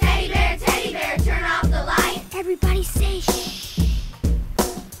toes. Teddy bear, turn off the light. Everybody say shh.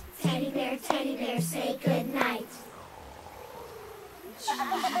 Teddy bear, say good night.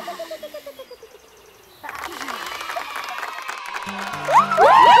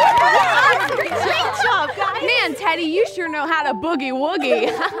 Great job, guys. Man, Teddy, you sure know how to boogie woogie.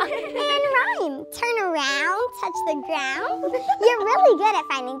 And rhyme. Turn around, touch the ground. You're really good at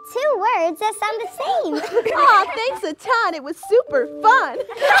finding 2 words that sound the same. Aw, thanks a ton. It was super fun.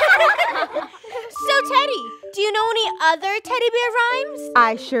 So, Teddy, do you know any other teddy bear rhymes?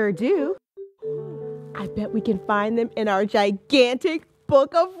 I sure do. I bet we can find them in our gigantic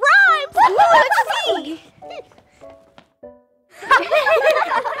book of rhymes. Let's see.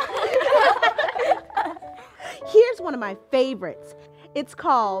 one of my favorites. It's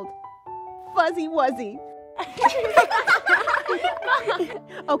called Fuzzy Wuzzy.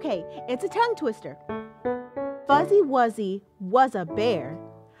 Okay, it's a tongue twister. Fuzzy Wuzzy was a bear.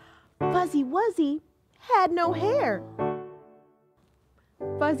 Fuzzy Wuzzy had no hair.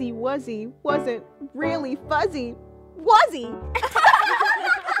 Fuzzy Wuzzy wasn't really fuzzy, was he?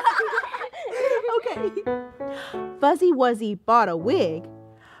 Okay. Fuzzy Wuzzy bought a wig.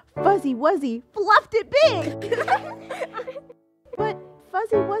 Fuzzy Wuzzy fluffed it big. But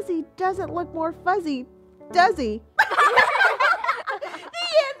Fuzzy Wuzzy doesn't look more fuzzy, does he? The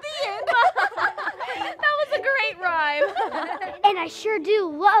end. That was a great rhyme. And I sure do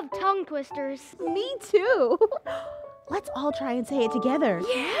love tongue twisters. Me too. Let's all try and say it together.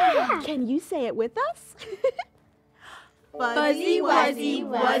 Yeah. Can you say it with us? Fuzzy Wuzzy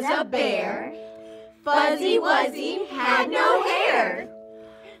was a bear. Fuzzy Wuzzy had no hair.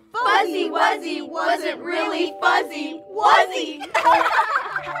 Fuzzy Wuzzy wasn't really fuzzy, was he?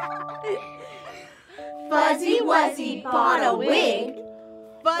 Fuzzy Wuzzy bought a wig.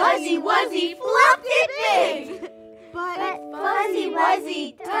 Fuzzy Wuzzy fluffed it big. But Fuzzy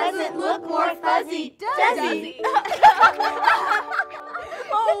Wuzzy doesn't look more fuzzy, does he?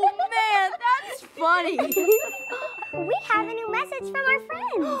 Oh man, that's funny. We have a new message from our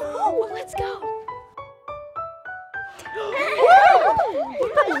friends. Oh, let's go.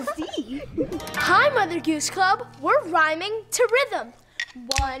 Hi, Mother Goose Club. We're rhyming to rhythm.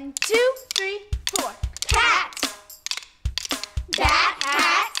 1, 2, 3, 4. Cat. Bat,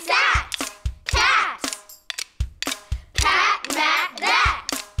 hat, sat. Cat. Pat, mat, that.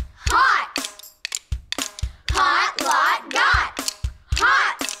 Hot. Hot, lot, got.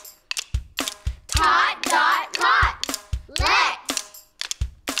 Hot. Tot, dot, caught. Let.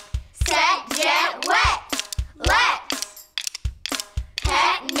 Set, jet, wet. Let.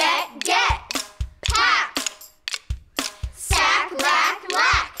 Pet, net, get. Pack. Sack, lack,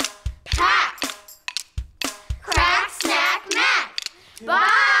 lack. Pack. Crack, snack, mac. Bye!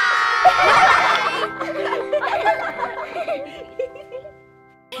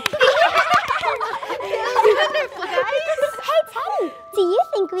 Hey, Teddy, do you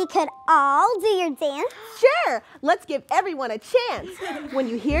think we could all do your dance? Sure. Let's give everyone a chance. When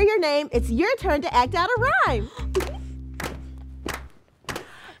you hear your name, it's your turn to act out a rhyme.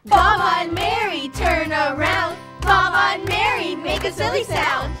 Bob on Mary, turn around. Bob on Mary, make a silly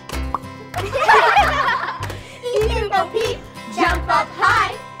sound. Ethan Bo Peep, jump up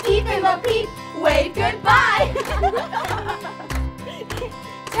high. Ethan Bo Peep, wave goodbye.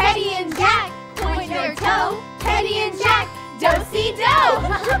 Teddy and Jack, point their toe. Teddy and Jack, do-si-do.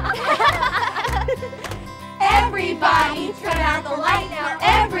 Everybody, turn out the light now.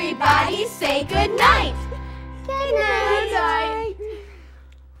 Everybody, say good night. Good night.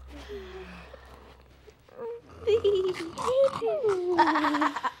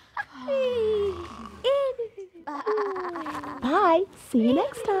 Bye. See you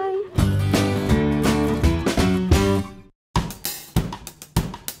next time.